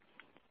keypad.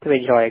 To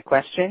withdraw your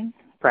question,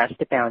 press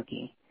the pound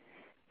key.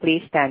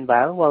 Please stand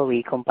by while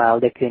we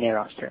compile the Q&A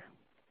roster.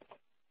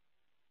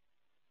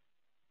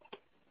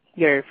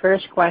 Your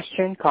first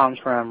question comes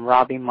from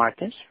Robbie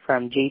Marcus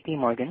from JP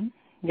Morgan.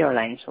 Your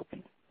line is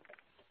open.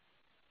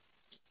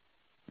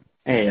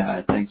 Hey,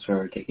 thanks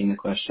for taking the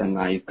question.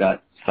 You've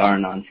got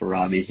Saran on for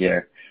Robbie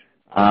here.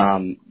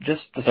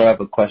 Just to start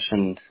up a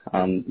question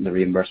on the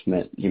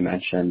reimbursement you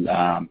mentioned.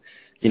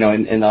 In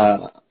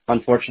an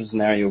unfortunate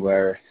scenario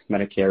where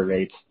Medicare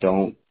rates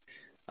don't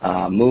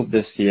move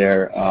this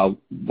year,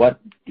 what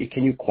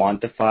can you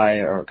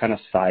quantify or kind of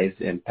size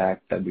the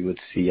impact that we would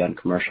see on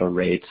commercial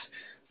rates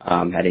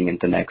heading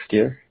into next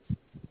year?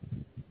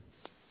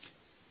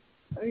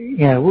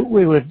 Yeah,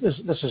 we would.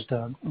 This is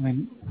Doug. I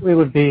mean, we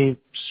would be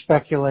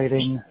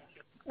speculating,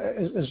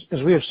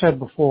 as we have said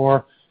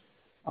before,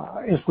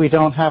 if we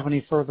don't have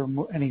any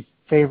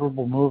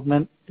favorable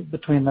movement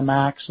between the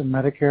MACs and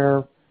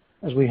Medicare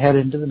as we head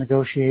into the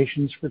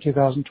negotiations for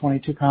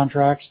 2022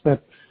 contracts,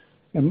 that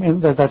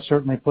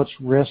certainly puts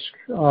risk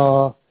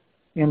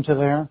into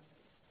there.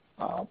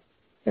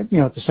 At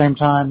the same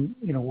time,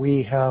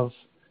 we have,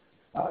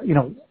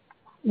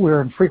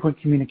 we're in frequent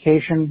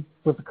communication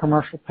with the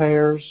commercial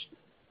payers.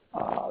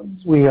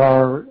 We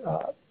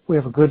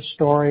have a good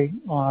story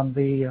on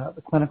the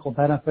clinical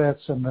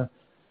benefits and the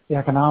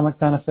economic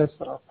benefits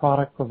that our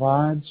product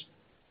provides.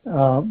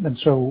 And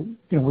so,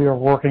 we are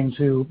working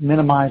to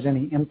minimize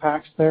any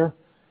impacts there.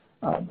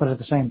 But at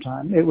the same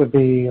time, it would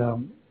be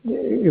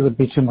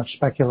too much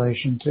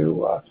speculation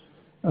to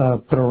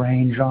put a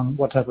range on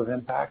what type of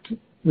impact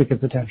we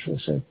could potentially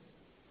see,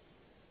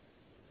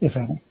 if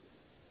any.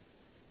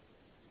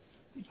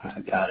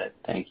 I got it.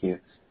 Thank you.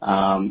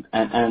 And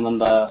on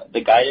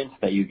the guidance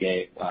that you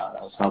gave,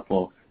 that was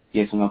helpful.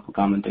 You gave some helpful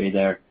commentary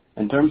there.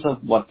 In terms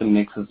of what the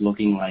mix is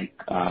looking like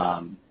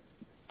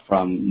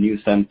from new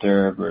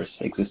center versus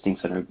existing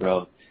center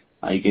growth,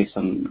 you gave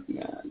some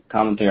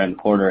commentary on the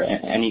quarter.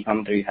 Any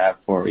commentary you have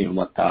for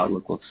what the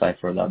outlook looks like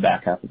for the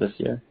back half of this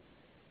year?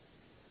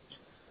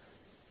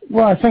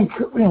 Well, I think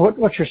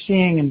what you're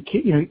seeing,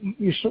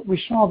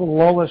 we saw the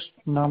lowest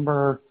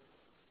number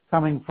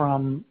coming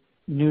from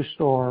new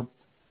store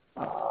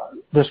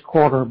this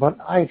quarter, but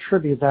I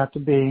attribute that to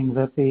being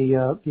that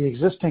the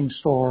existing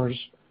stores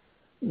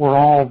were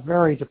all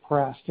very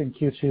depressed in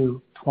Q2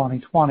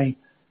 2020,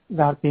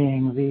 that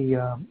being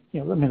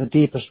the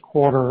deepest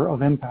quarter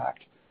of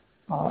impact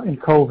in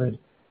COVID.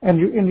 And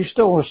you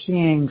still are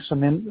seeing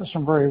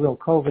some very real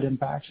COVID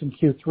impacts in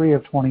Q3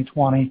 of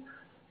 2020.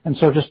 And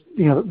so just,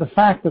 the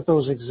fact that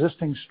those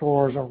existing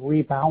stores are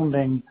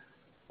rebounding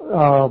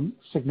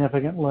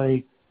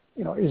significantly,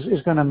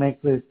 is going to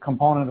make the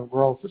component of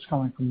growth that's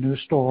coming from new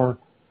store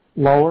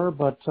lower.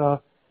 But,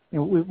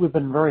 we've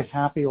been very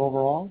happy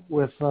overall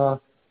with our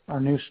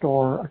new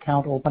store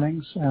account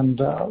openings. And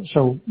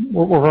so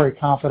we're very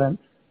confident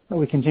that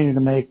we continue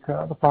to make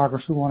the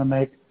progress we want to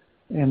make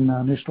in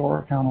new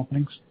store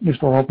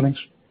openings.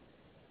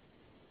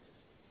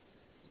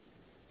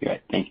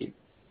 Great. Thank you.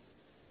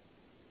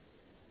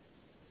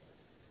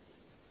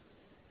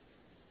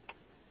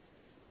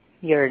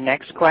 Your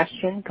next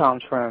question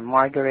comes from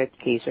Margaret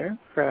Kaczor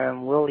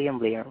from William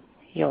Blair.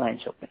 Your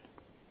line's open.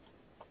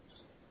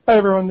 Hi,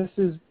 everyone. This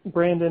is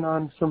Brandon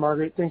on for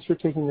Margaret. Thanks for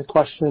taking the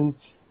question.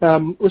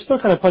 We're still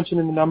kind of punching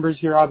in the numbers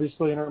here,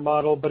 obviously, in our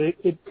model, but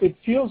it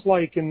feels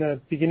like in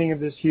the beginning of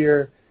this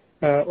year,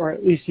 or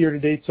at least year to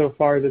date so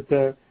far, that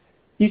the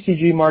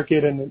ECG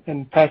market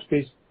and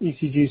patch-based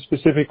ECG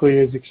specifically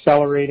is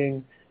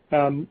accelerating,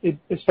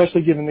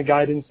 especially given the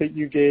guidance that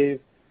you gave.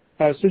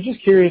 So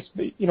just curious,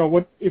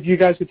 if you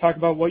guys could talk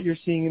about what you're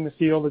seeing in the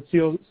field. It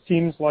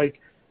seems like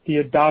the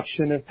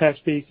adoption of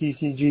patch-based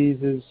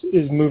ECGs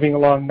is moving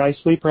along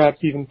nicely, perhaps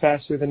even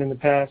faster than in the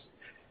past.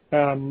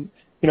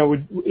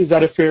 Is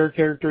that a fair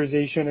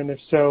characterization? And if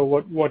so,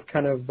 what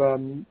kind of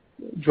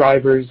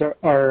drivers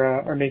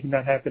are making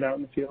that happen out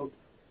in the field?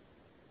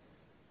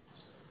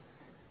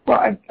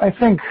 Well, I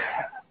think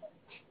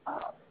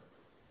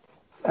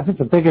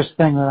the biggest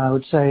thing that I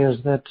would say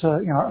is that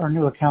our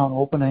new account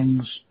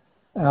openings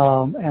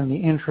and the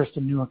interest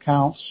in new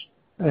accounts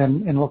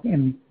and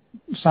in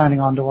signing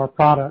onto our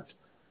product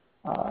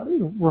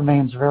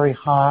remains very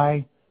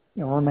high.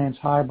 Remains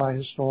high by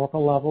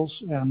historical levels,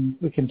 and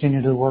we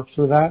continue to work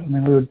through that. I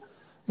mean,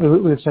 we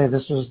would say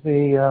this is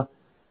the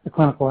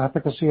clinical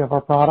efficacy of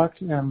our product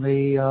and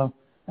the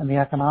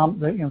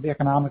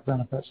economic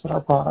benefits that our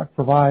product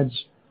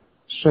provides.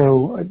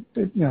 So,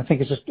 I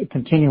think it's just a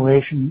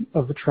continuation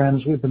of the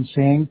trends we've been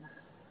seeing.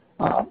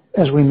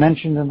 As we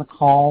mentioned in the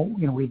call,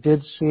 we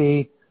did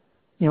see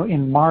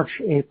in March,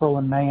 April,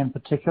 and May in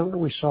particular,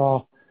 we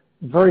saw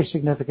very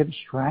significant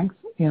strength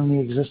in the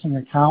existing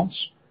accounts,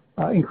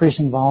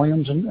 increasing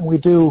volumes, and we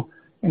do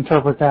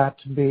interpret that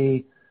to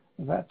be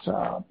that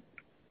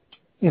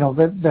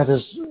that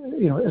is,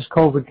 as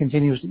COVID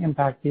continues to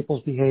impact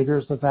people's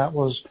behaviors, that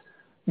was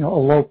a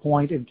low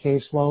point in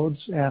caseloads,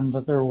 and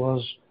that there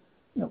was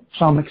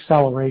some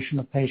acceleration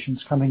of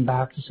patients coming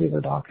back to see their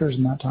doctors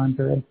in that time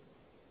period.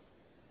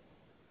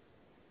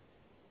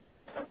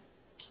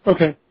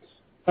 Okay,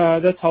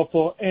 that's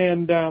helpful.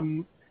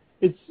 And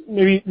it's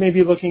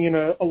maybe looking in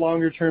a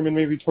longer term and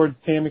maybe towards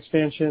TAM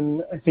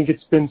expansion. I think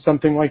it's been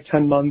something like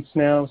 10 months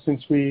now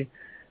since we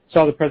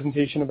saw the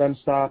presentation of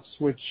mSToPS,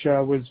 which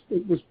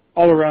was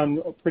all around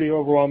pretty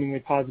overwhelmingly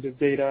positive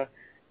data.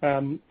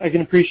 I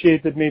can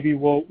appreciate that maybe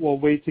we'll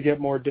wait to get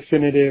more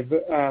definitive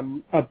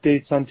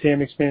updates on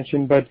TAM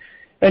expansion, but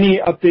any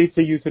updates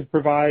that you could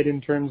provide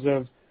in terms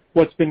of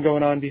what's been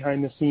going on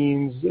behind the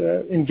scenes,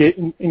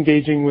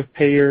 engaging with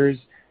payers?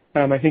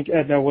 I think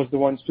Aetna was the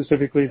one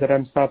specifically that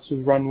mSToPS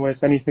was run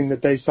with. Anything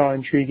that they saw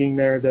intriguing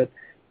there that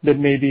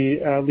maybe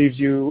leaves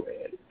you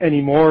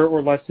any more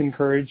or less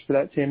encouraged for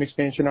that TAM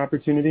expansion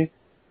opportunity?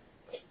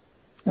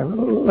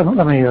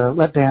 Let me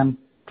let Dan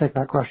take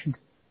that question.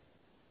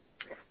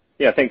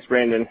 Yeah, thanks,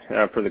 Brandon,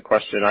 for the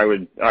question. I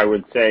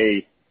would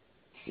say,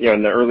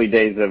 in the early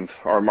days of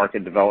our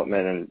market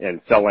development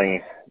and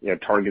selling,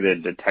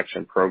 targeted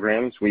detection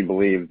programs, we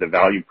believe the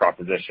value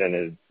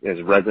proposition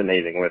is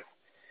resonating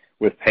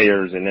with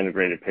payers and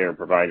integrated payer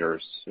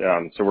providers.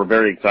 So we're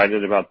very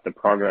excited about the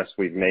progress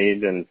we've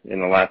made in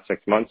the last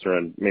 6 months, or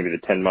maybe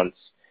the 10 months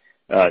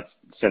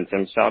since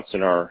mSToPS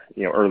in our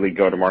early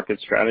go-to-market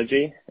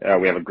strategy.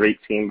 We have a great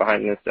team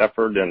behind this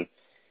effort and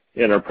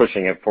are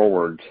pushing it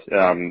forward.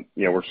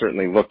 We're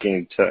certainly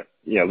looking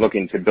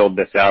to build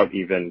this out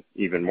even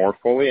more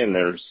fully, and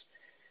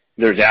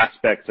there's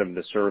aspects of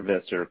the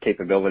service or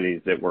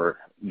capabilities that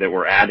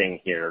we're adding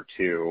here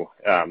to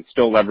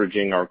still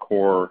leveraging our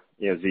core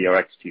Zio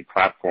XT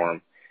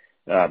platform,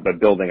 but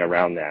building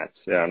around that.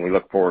 And we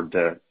look forward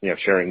to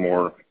sharing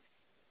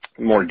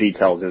more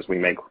details as we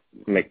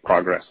make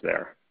progress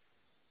there.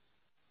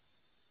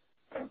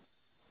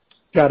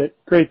 Got it.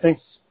 Great.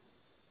 Thanks.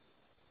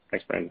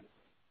 Thanks, Brandon.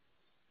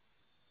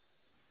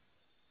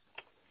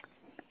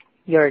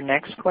 Your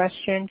next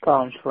question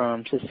comes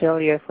from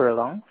Cecilia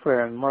Furlong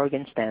from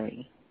Morgan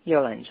Stanley.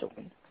 Your line is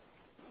open.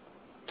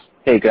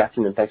 Hey, good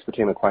afternoon. Thanks for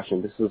taking the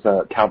question. This is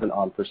Calvin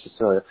on for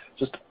Cecilia.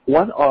 Just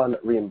one on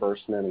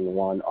reimbursement and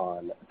one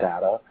on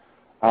data.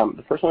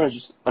 The first one is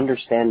just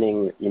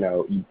understanding,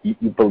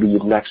 you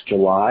believe next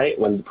July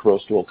when the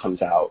proposed rule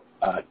comes out,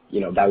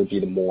 that would be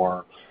the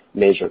more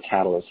major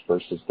catalyst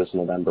versus this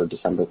November,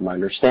 December. My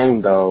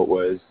understanding, though,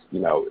 was,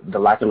 the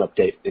lack of an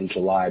update in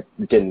July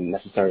didn't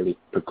necessarily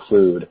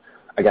preclude,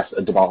 I guess,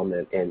 a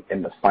development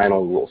in the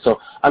final rule. So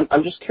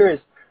I'm just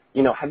curious,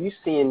 have you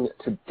seen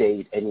to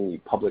date any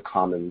public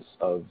comments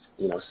of,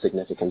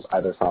 significance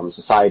either from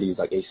societies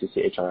like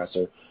ACC, HRS,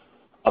 or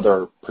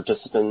other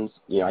participants?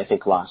 I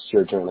think last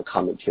year during the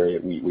comment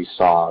period, we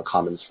saw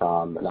comments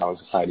from not only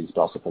societies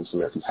but also from some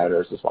of their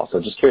competitors as well. So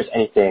just curious,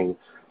 anything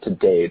to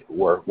date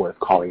worth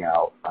calling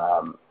out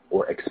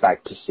or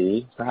expect to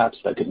see perhaps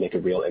that could make a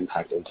real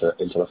impact into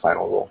the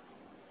final rule?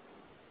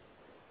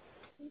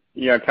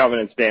 Yeah, Calvin,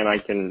 it's Dan. I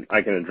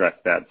can address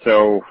that.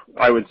 So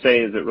I would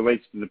say, as it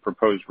relates to the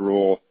proposed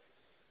rule,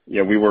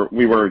 we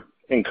were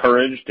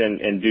encouraged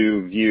and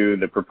do view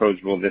the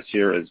proposed rule this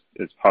year as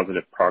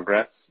positive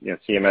progress.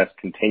 CMS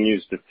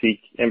continues to seek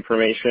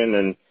information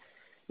and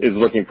is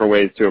looking for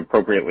ways to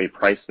appropriately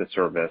price the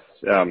service.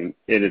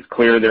 It is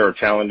clear there are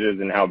challenges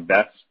in how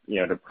best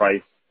to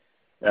price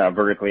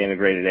vertically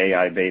integrated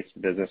AI-based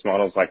business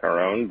models like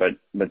our own, but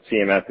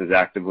CMS is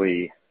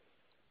actively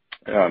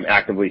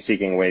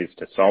seeking ways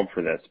to solve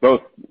for this,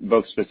 both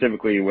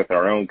specifically with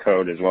our own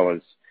code as well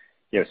as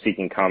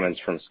seeking comments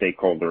from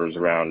stakeholders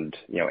around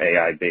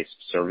AI-based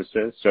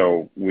services.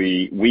 So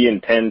we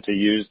intend to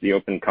use the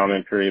open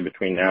comment period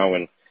between now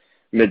and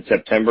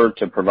mid-September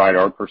to provide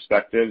our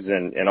perspectives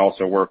and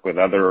also work with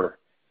other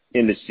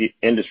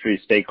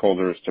industry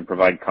stakeholders to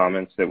provide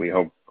comments that we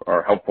hope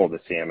are helpful to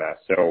CMS.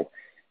 So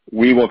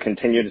we will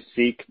continue to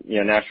seek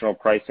national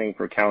pricing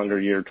for calendar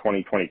year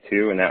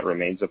 2022, and that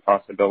remains a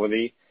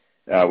possibility,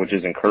 which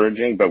is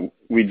encouraging. But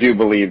we do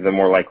believe the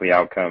more likely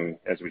outcome,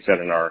 as we said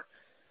in our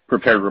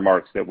prepared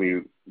remarks, that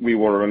we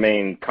will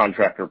remain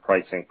contractor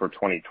pricing for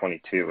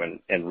 2022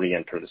 and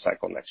re-enter the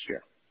cycle next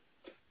year.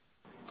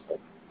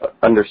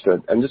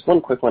 Understood. And just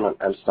one quick one on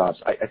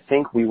mSToPS. I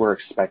think we were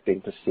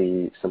expecting to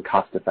see some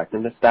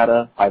cost-effectiveness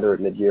data either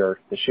mid-year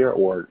this year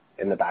or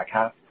in the back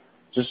half.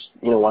 Just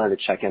wanted to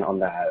check in on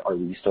that. Are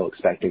we still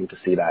expecting to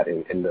see that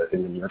in the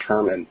near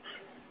term? And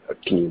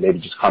can you maybe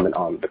just comment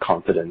on the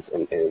confidence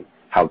in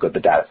how good the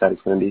data set is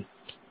going to be?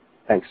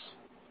 Thanks.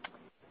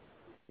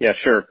 Yeah,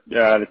 sure.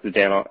 This is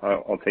Dan.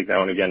 I'll take that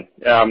one again.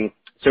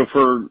 So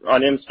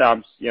on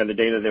mSToPS, the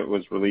data that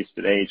was released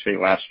at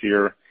AHA last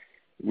year,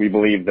 we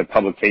believe the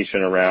publication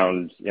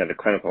around the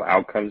clinical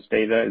outcomes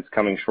data is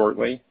coming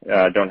shortly.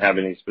 Don't have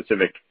any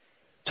specific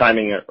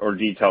timing or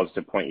details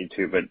to point you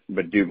to,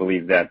 but do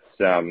believe that's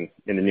in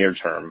the near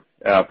term.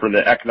 For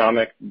the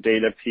economic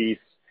data piece,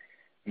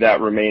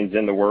 that remains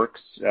in the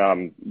works,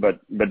 but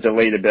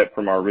delayed a bit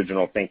from our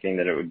original thinking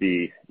that it would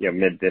be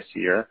mid this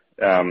year.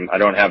 I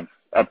don't have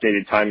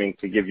updated timing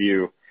to give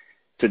you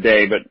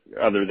today, but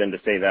other than to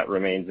say that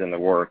remains in the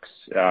works.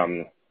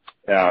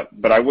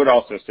 But I would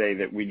also say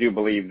that we do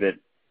believe that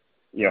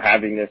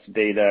having this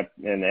data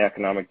and the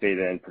economic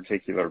data in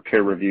particular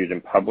peer-reviewed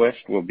and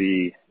published will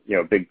be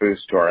a big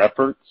boost to our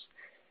efforts.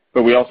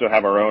 But we also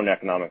have our own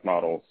economic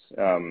models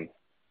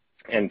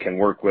and can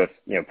work with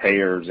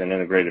payers and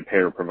integrated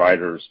payer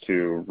providers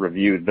to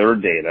review their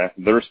data,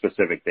 their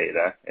specific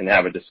data, and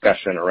have a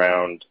discussion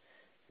around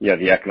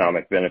the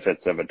economic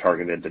benefits of a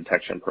targeted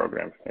detection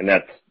program. And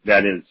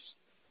that is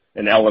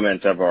an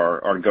element of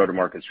our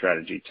go-to-market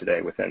strategy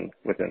today within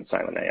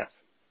Silent AF.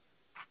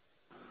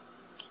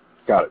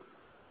 Got it.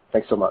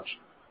 Thanks so much.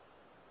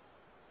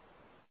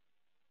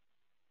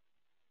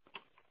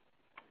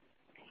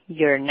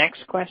 Your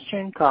next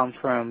question comes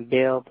from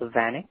Bill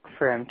Pavanik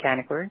from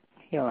Canaccord.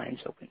 Your line's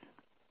open.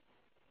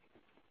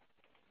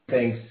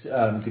 Thanks.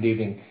 Good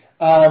evening.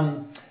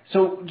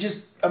 So just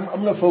I'm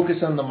going to focus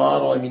on the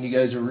model. I mean, you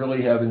guys are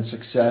really having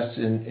success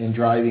in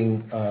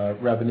driving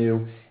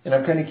revenue, and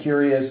I'm kind of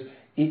curious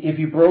if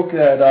you broke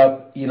that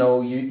up.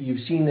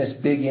 You've seen this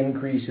big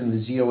increase in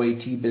the Zio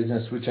AT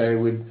business, which I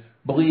would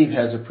believe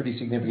has a pretty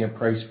significant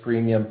price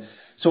premium.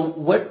 So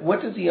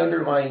what does the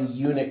underlying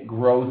unit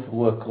growth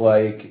look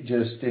like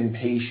just in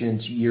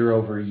patients year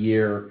over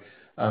year?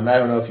 I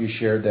don't know if you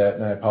shared that,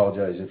 and I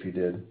apologize if you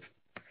did.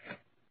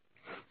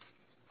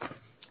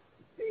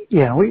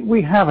 Yeah,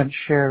 we haven't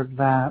shared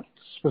that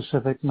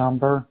specific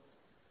number.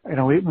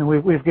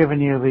 We've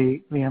given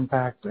you the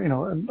impact,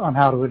 on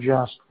how to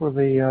adjust for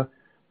the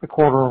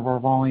quarter of our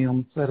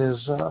volume that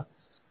is,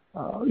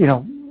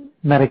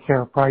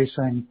 Medicare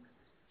pricing.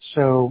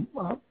 So,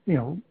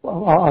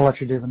 I'll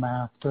let you do the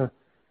math.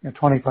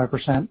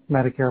 25%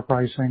 Medicare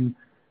pricing,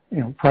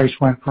 price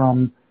went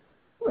from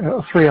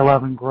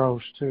 $311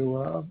 gross to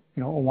a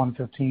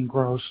 $115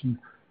 gross, and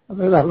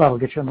that'll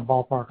get you in the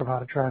ballpark of how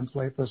to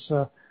translate this,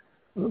 the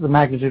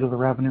magnitude of the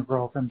revenue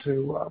growth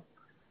into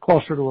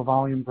closer to a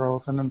volume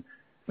growth. And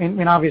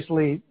then,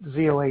 obviously,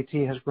 Zio AT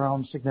has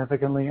grown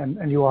significantly,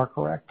 and you are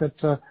correct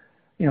that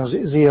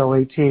Zio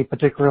AT,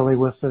 particularly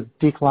with the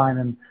decline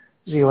in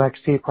Zio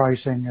XT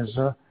pricing, is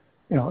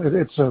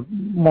it's a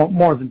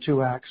more than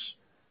 2x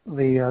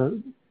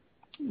the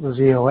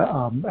Zio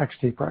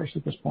XT price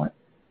at this point.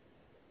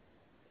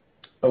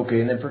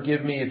 Okay, and then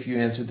forgive me if you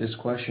answered this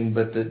question,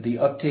 but the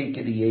uptake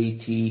of the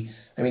AT,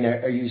 I mean,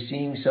 are you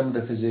seeing some of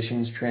the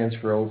physicians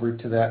transfer over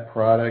to that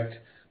product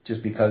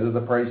just because of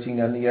the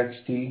pricing on the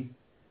XT?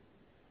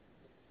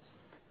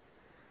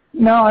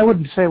 No, I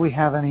wouldn't say we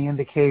have any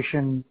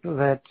indication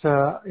that,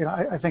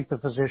 I think the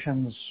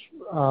physicians,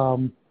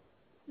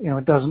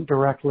 it doesn't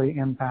directly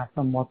impact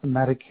on what the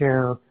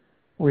Medicare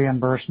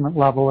reimbursement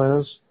level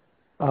is.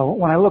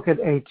 When I look at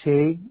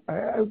AT,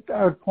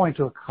 I would point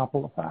to a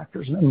couple of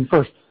factors. And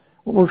first,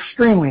 we're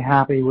extremely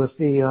happy with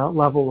the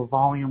level of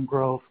volume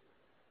growth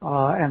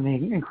and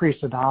the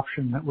increased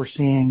adoption that we're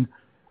seeing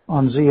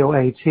on Zio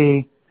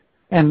AT.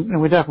 And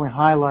we definitely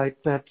highlight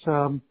that,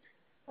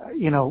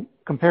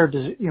 compared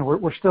to,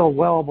 we're still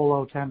well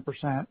below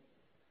 10%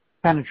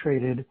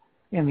 penetrated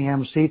in the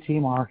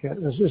MCT market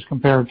as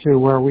compared to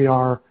where we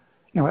are,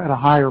 at a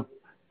higher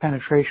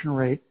penetration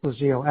rate with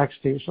Zio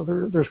XT. So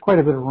there's quite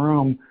a bit of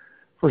room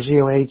for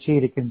Zio AT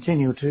to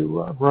continue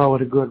to grow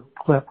at a good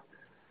clip.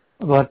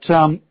 But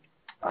I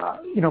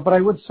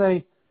would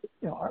say,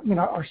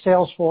 our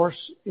sales force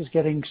is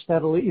getting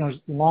steadily,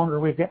 the longer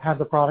we've had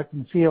the product in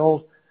the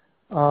field,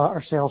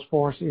 our sales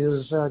force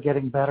is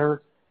getting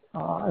better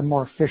and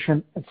more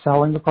efficient at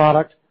selling the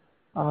product.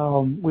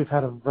 We've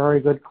had a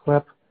very good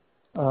clip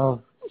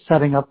of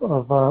selling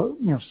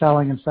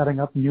and setting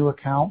up new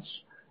accounts.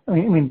 I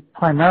mean,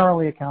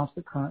 primarily accounts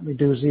that currently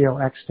do Zio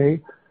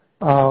XT,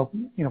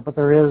 but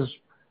there is,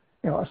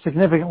 a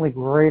significantly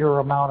greater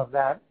amount of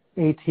that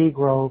AT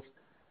growth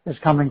is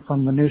coming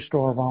from the new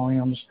store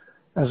volumes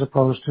as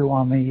opposed to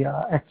on the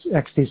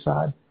XT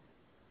side.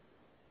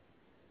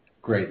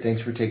 Great.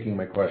 Thanks for taking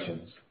my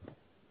questions.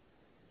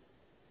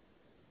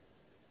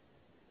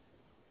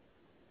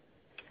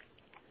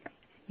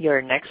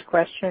 Your next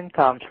question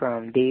comes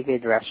from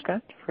David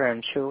Rescott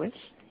from Truist.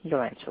 Your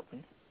line's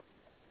open.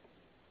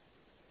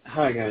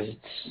 Hi, guys.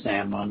 It's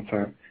Sam on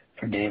for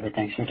David.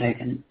 Thanks for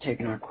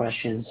taking our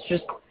questions.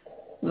 Just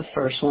the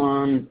first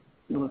one,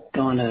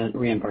 going to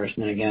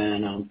reimbursement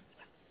again.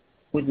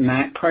 With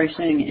MAC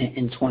pricing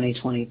in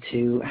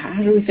 2022,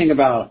 how do we think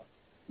about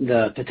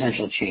the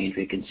potential change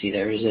we could see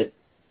there? Is it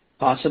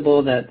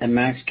possible that the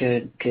MACs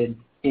could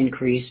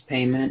increase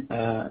payment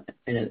at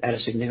a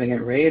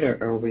significant rate,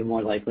 or are we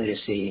more likely to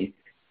see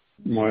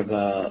more of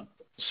a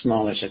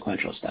smaller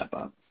sequential step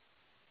up?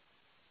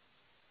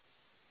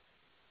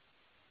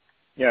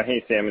 Yeah.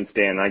 Hey, Sam, it's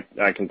Dan.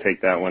 I can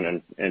take that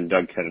one, and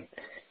Doug can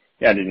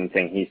add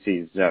anything he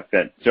sees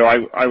fit. So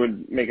I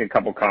would make a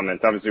couple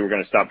comments. Obviously, we're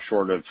going to stop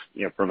short of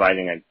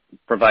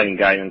providing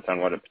guidance on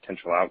what a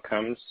potential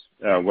outcome is.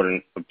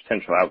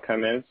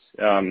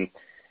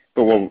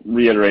 But we'll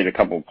reiterate a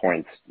couple of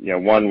points.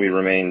 One, we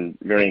remain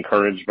very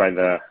encouraged by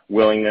the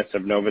willingness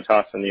of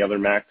Novitas and the other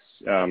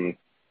MACs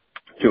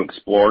to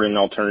explore an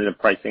alternative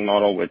pricing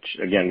model, which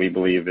again we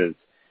believe is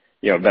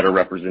a better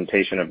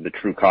representation of the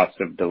true cost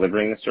of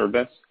delivering the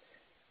service.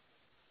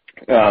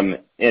 And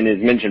as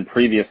mentioned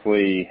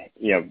previously,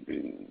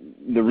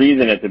 the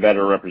reason it's a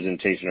better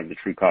representation of the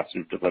true cost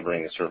of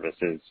delivering the service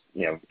is,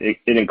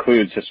 it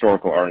includes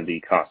historical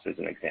R&D costs as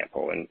an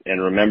example.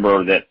 And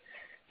remember that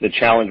the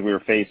challenge we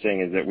are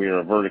facing is that we are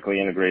a vertically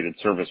integrated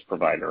service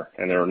provider,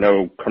 and there are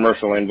no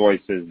commercial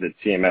invoices that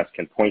CMS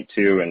can point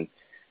to and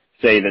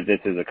say that this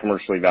is a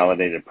commercially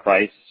validated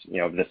price,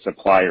 of the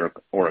supply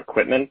or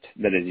equipment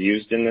that is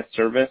used in this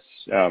service,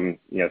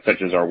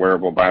 such as our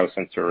wearable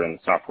biosensor and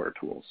software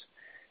tools.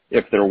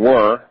 If there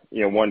were,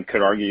 one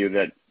could argue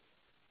that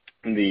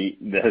the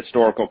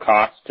historical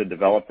cost to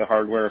develop the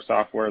hardware or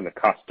software, the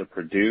cost to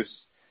produce,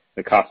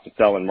 the cost to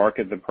sell and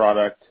market the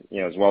product,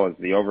 as well as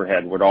the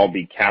overhead would all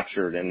be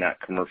captured in that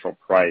commercial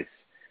price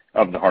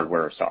of the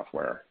hardware or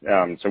software.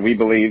 So we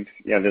believe,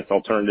 this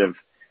alternative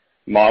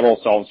model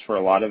solves for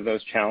a lot of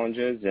those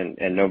challenges, and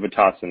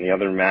Novitas and the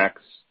other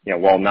MACs,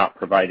 while not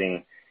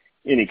providing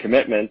any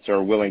commitments,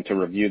 are willing to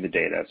review the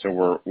data.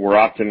 So we're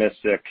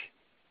optimistic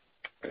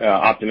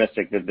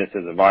that this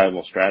is a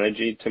viable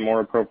strategy to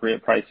more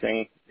appropriate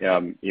pricing.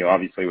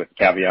 Obviously with the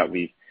caveat,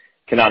 we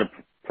cannot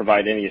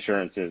provide any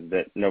assurances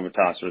that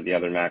Novitas or the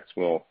other MACs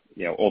will,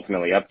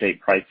 ultimately update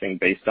pricing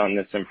based on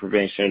this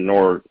information,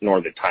 nor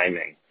the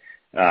timing.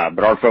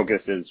 But our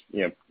focus is,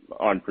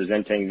 on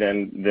presenting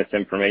them this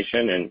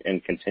information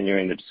and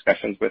continuing the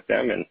discussions with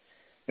them. And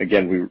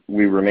again,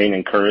 we remain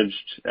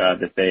encouraged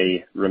that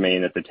they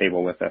remain at the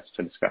table with us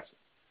to discuss it.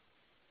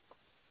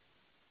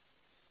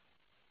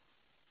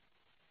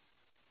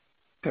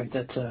 Great.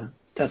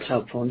 That's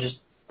helpful. And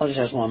I'll just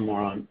ask one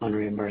more on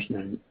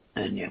reimbursement,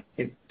 and you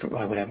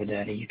provide whatever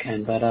data you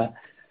can. But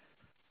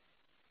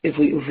if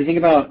we think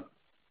about,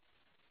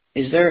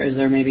 is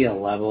there maybe a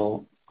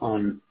level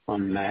on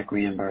MAC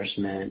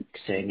reimbursement,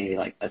 say maybe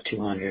like a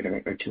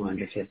 $200 or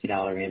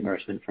 $250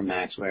 reimbursement for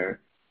MACs,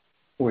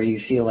 where you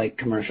feel like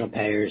commercial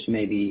payers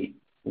may be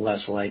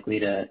less likely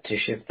to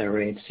shift their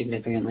rates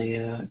significantly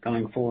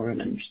going forward?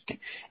 And just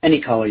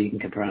any color you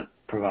can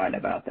provide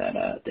about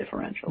that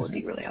differential would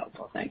be really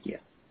helpful. Thank you.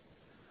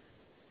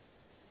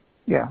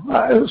 Yeah.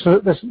 So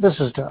this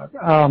is Doug.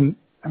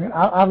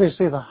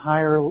 Obviously, the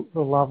higher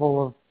the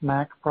level of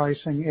MAC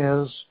pricing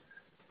is,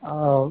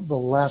 the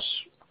less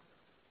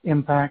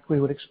impact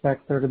we would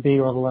expect there to be,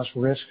 or the less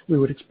risk we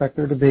would expect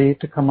there to be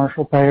to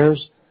commercial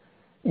payers.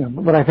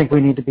 But I think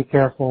we need to be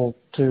careful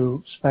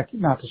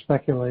not to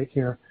speculate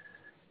here.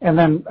 And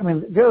then,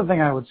 the other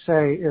thing I would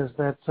say is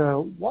that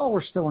while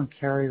we're still in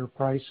carrier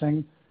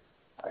pricing,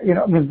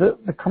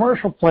 the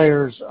commercial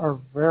players are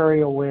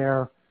very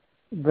aware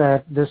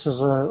that this is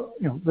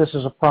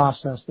a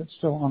process that's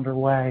still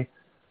underway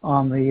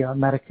on the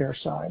Medicare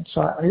side.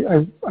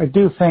 So I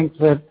do think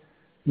that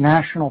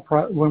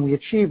when we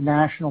achieve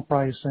national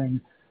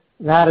pricing,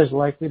 that is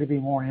likely to be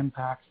more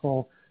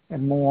impactful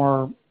and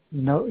more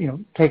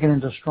taken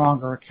into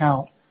stronger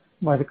account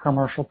by the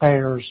commercial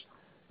payers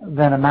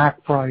than a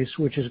MAC price,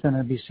 which is going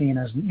to be seen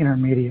as an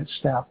intermediate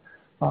step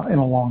in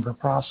a longer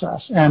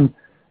process. And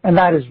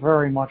that is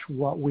very much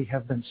what we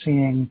have been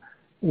seeing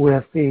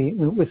with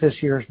this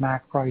year's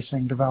MAC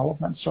pricing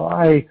development. So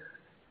I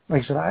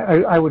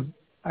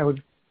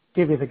would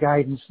give you the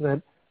guidance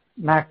that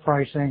MAC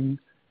pricing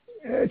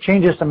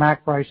changes to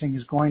MAC pricing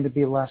is going to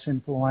be less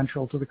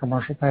influential to the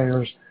commercial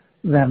payers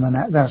than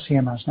a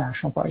CMS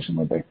national pricing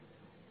would be.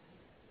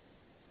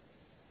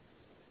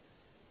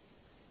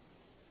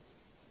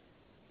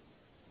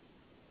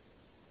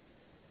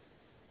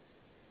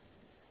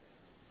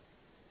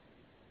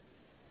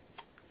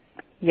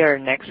 Your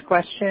next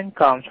question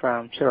comes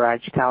from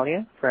Suraj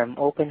Kalia from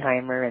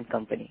Oppenheimer &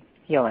 Company.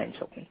 Your line's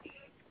open.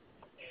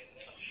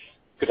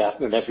 Good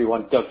afternoon,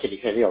 everyone. Doug, can you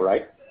hear me all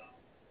right?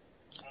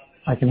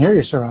 I can hear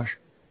you, Suraj.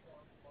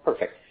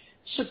 Perfect.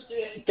 So,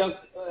 Doug,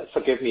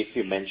 forgive me if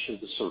you mentioned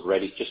this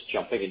already, just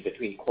jumping in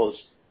between calls.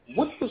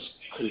 What was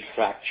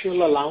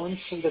contractual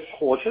allowance in the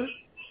quarter?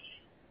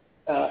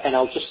 And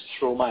I'll just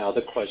throw my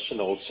other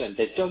question also in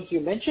there. Doug, you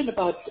mentioned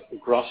about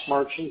gross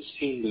margins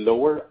being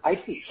lower. I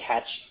didn't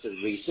catch the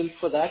reason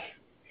for that.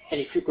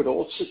 And if you could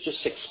also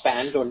just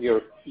expand on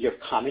your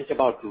comment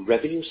about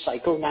revenue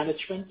cycle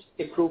management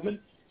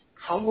improvement,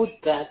 how would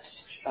that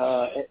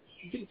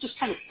just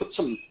kind of put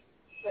some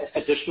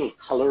additional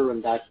color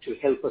on that to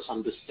help us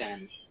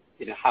understand,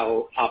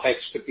 how OpEx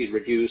could be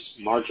reduced,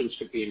 margins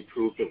could be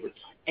improved over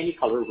time. Any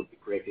color would be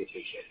greatly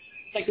appreciated.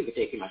 Thank you for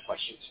taking my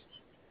questions.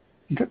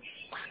 Okay.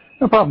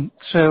 No problem.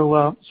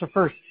 So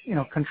first,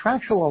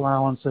 contractual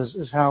allowances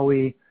is how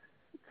we,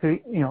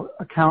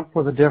 account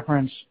for the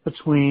difference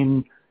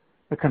between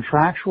the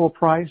contractual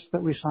price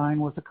that we sign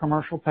with the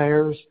commercial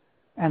payers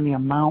and the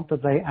amount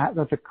that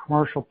the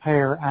commercial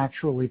payer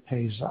actually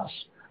pays us.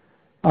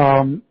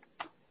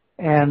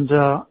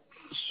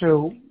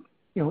 So,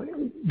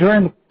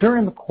 during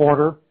the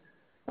quarter,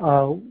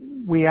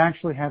 we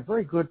actually had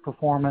very good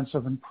performance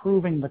of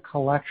improving the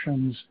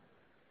collections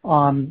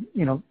on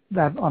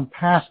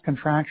past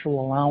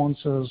contractual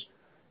allowances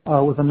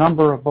with a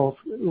number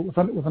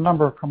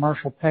of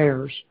commercial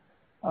payers,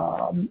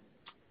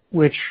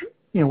 which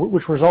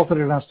resulted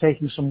in us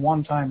taking some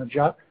one-time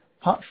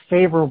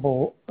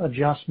favorable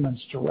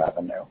adjustments to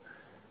revenue.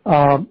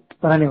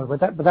 But anyway,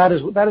 that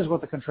is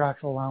what the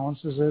contractual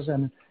allowances is,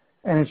 and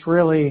it's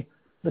really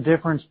the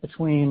difference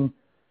between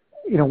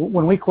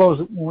when we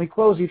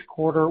close each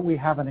quarter, we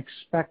have an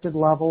expected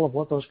level of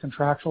what those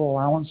contractual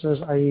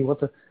allowances, i.e., what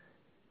the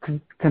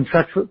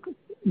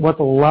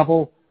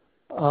level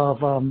of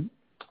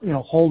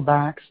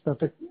holdbacks that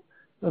the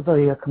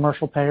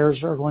commercial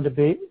payers are going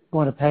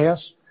to pay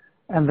us,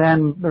 and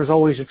then there's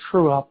always a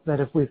true up that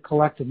if we've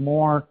collected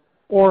more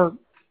or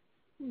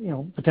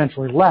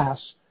potentially less,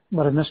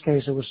 but in this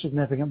case it was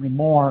significantly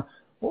more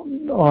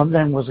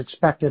than was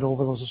expected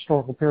over those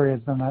historical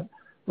periods, then that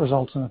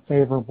results in a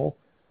favorable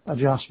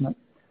adjustment.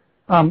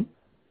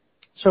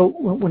 So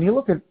when you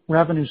look at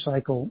revenue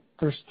cycle,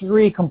 there's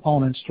three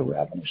components to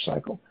revenue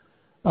cycle.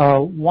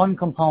 One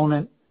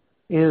component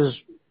is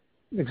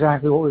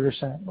exactly what we were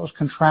saying, those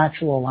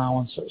contractual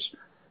allowances.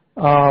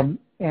 And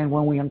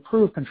when we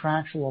improve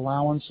contractual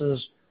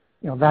allowances,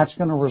 that's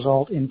going to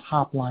result in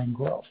top line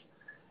growth.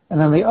 And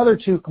then the other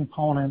two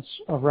components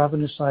of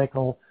revenue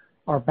cycle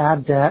are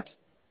bad debt,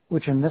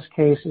 which in this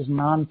case is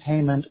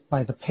non-payment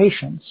by the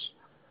patients.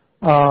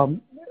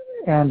 And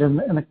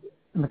in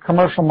the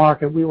commercial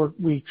market,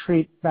 we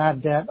treat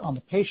bad debt on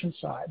the patient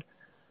side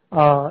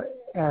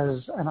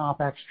as an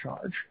OpEx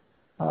charge,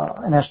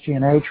 an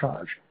SG&A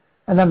charge.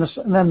 And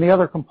then the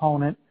other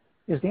component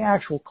is the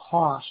actual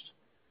cost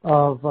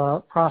of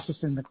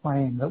processing the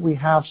claim, that we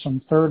have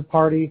some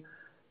third-party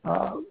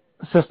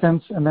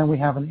assistance, and then we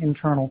have an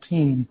internal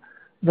team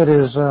that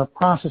is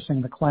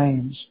processing the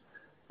claims.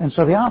 And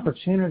so the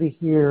opportunity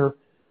here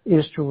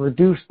is to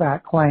reduce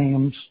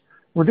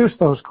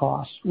those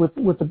costs, with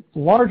the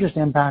largest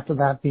impact of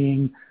that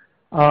being,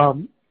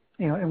 and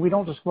we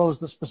don't disclose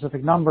the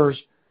specific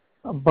numbers,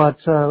 but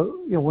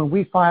when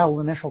we file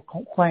initial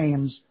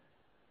claims,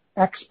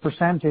 X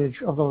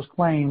percentage of those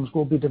claims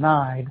will be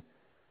denied,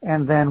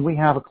 and then we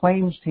have a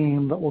claims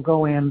team that will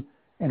go in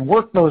and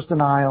work those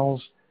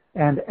denials,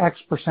 and X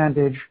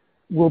percentage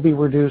will be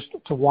reduced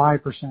to Y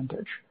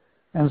percentage.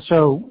 And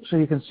so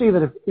you can see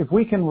that if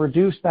we can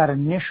reduce that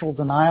initial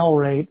denial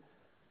rate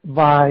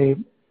by,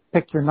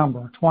 pick your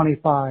number,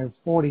 25,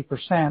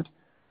 40%,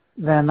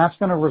 then that's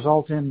going to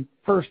result in,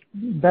 first,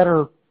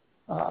 better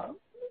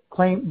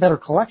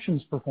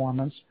collections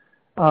performance,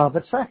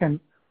 but second,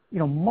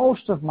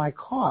 most of my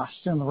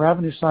costs in the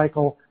revenue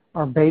cycle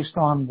are based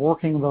on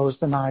working those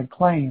denied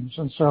claims.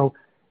 And so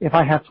if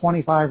I have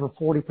 25 or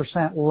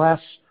 40%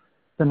 less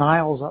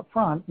denials up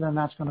front, then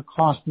that's going to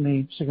cost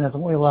me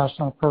significantly less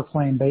on a per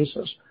claim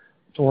basis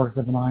to work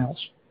the denials.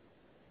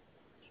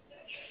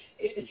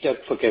 Doug,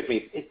 forgive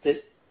me.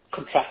 The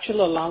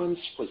contractual allowance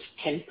was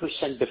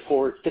 10%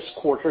 before this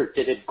quarter.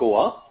 Did it go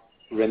up,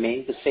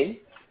 remain the same?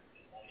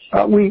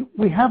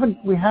 We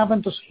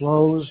haven't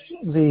disclosed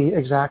the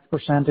exact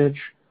percentage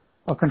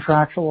of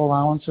contractual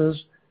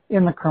allowances.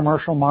 In the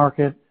commercial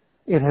market,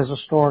 it has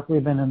historically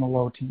been in the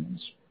low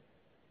teens.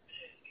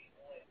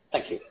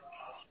 Thank you.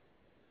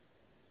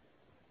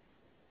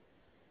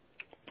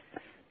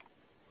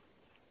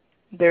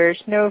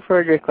 There's no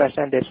further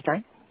question at this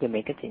time. You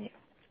may continue.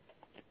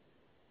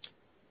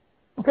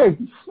 Okay.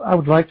 I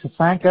would like to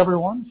thank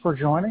everyone for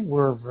joining.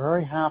 We're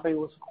very happy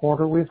with the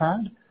quarter we've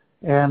had,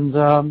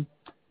 and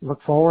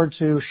look forward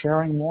to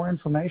sharing more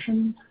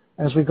information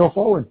as we go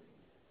forward.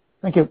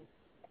 Thank you.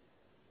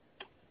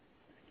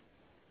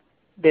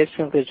 This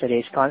concludes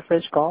today's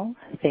conference call.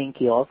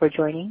 Thank you all for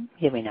joining.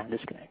 You may now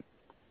disconnect.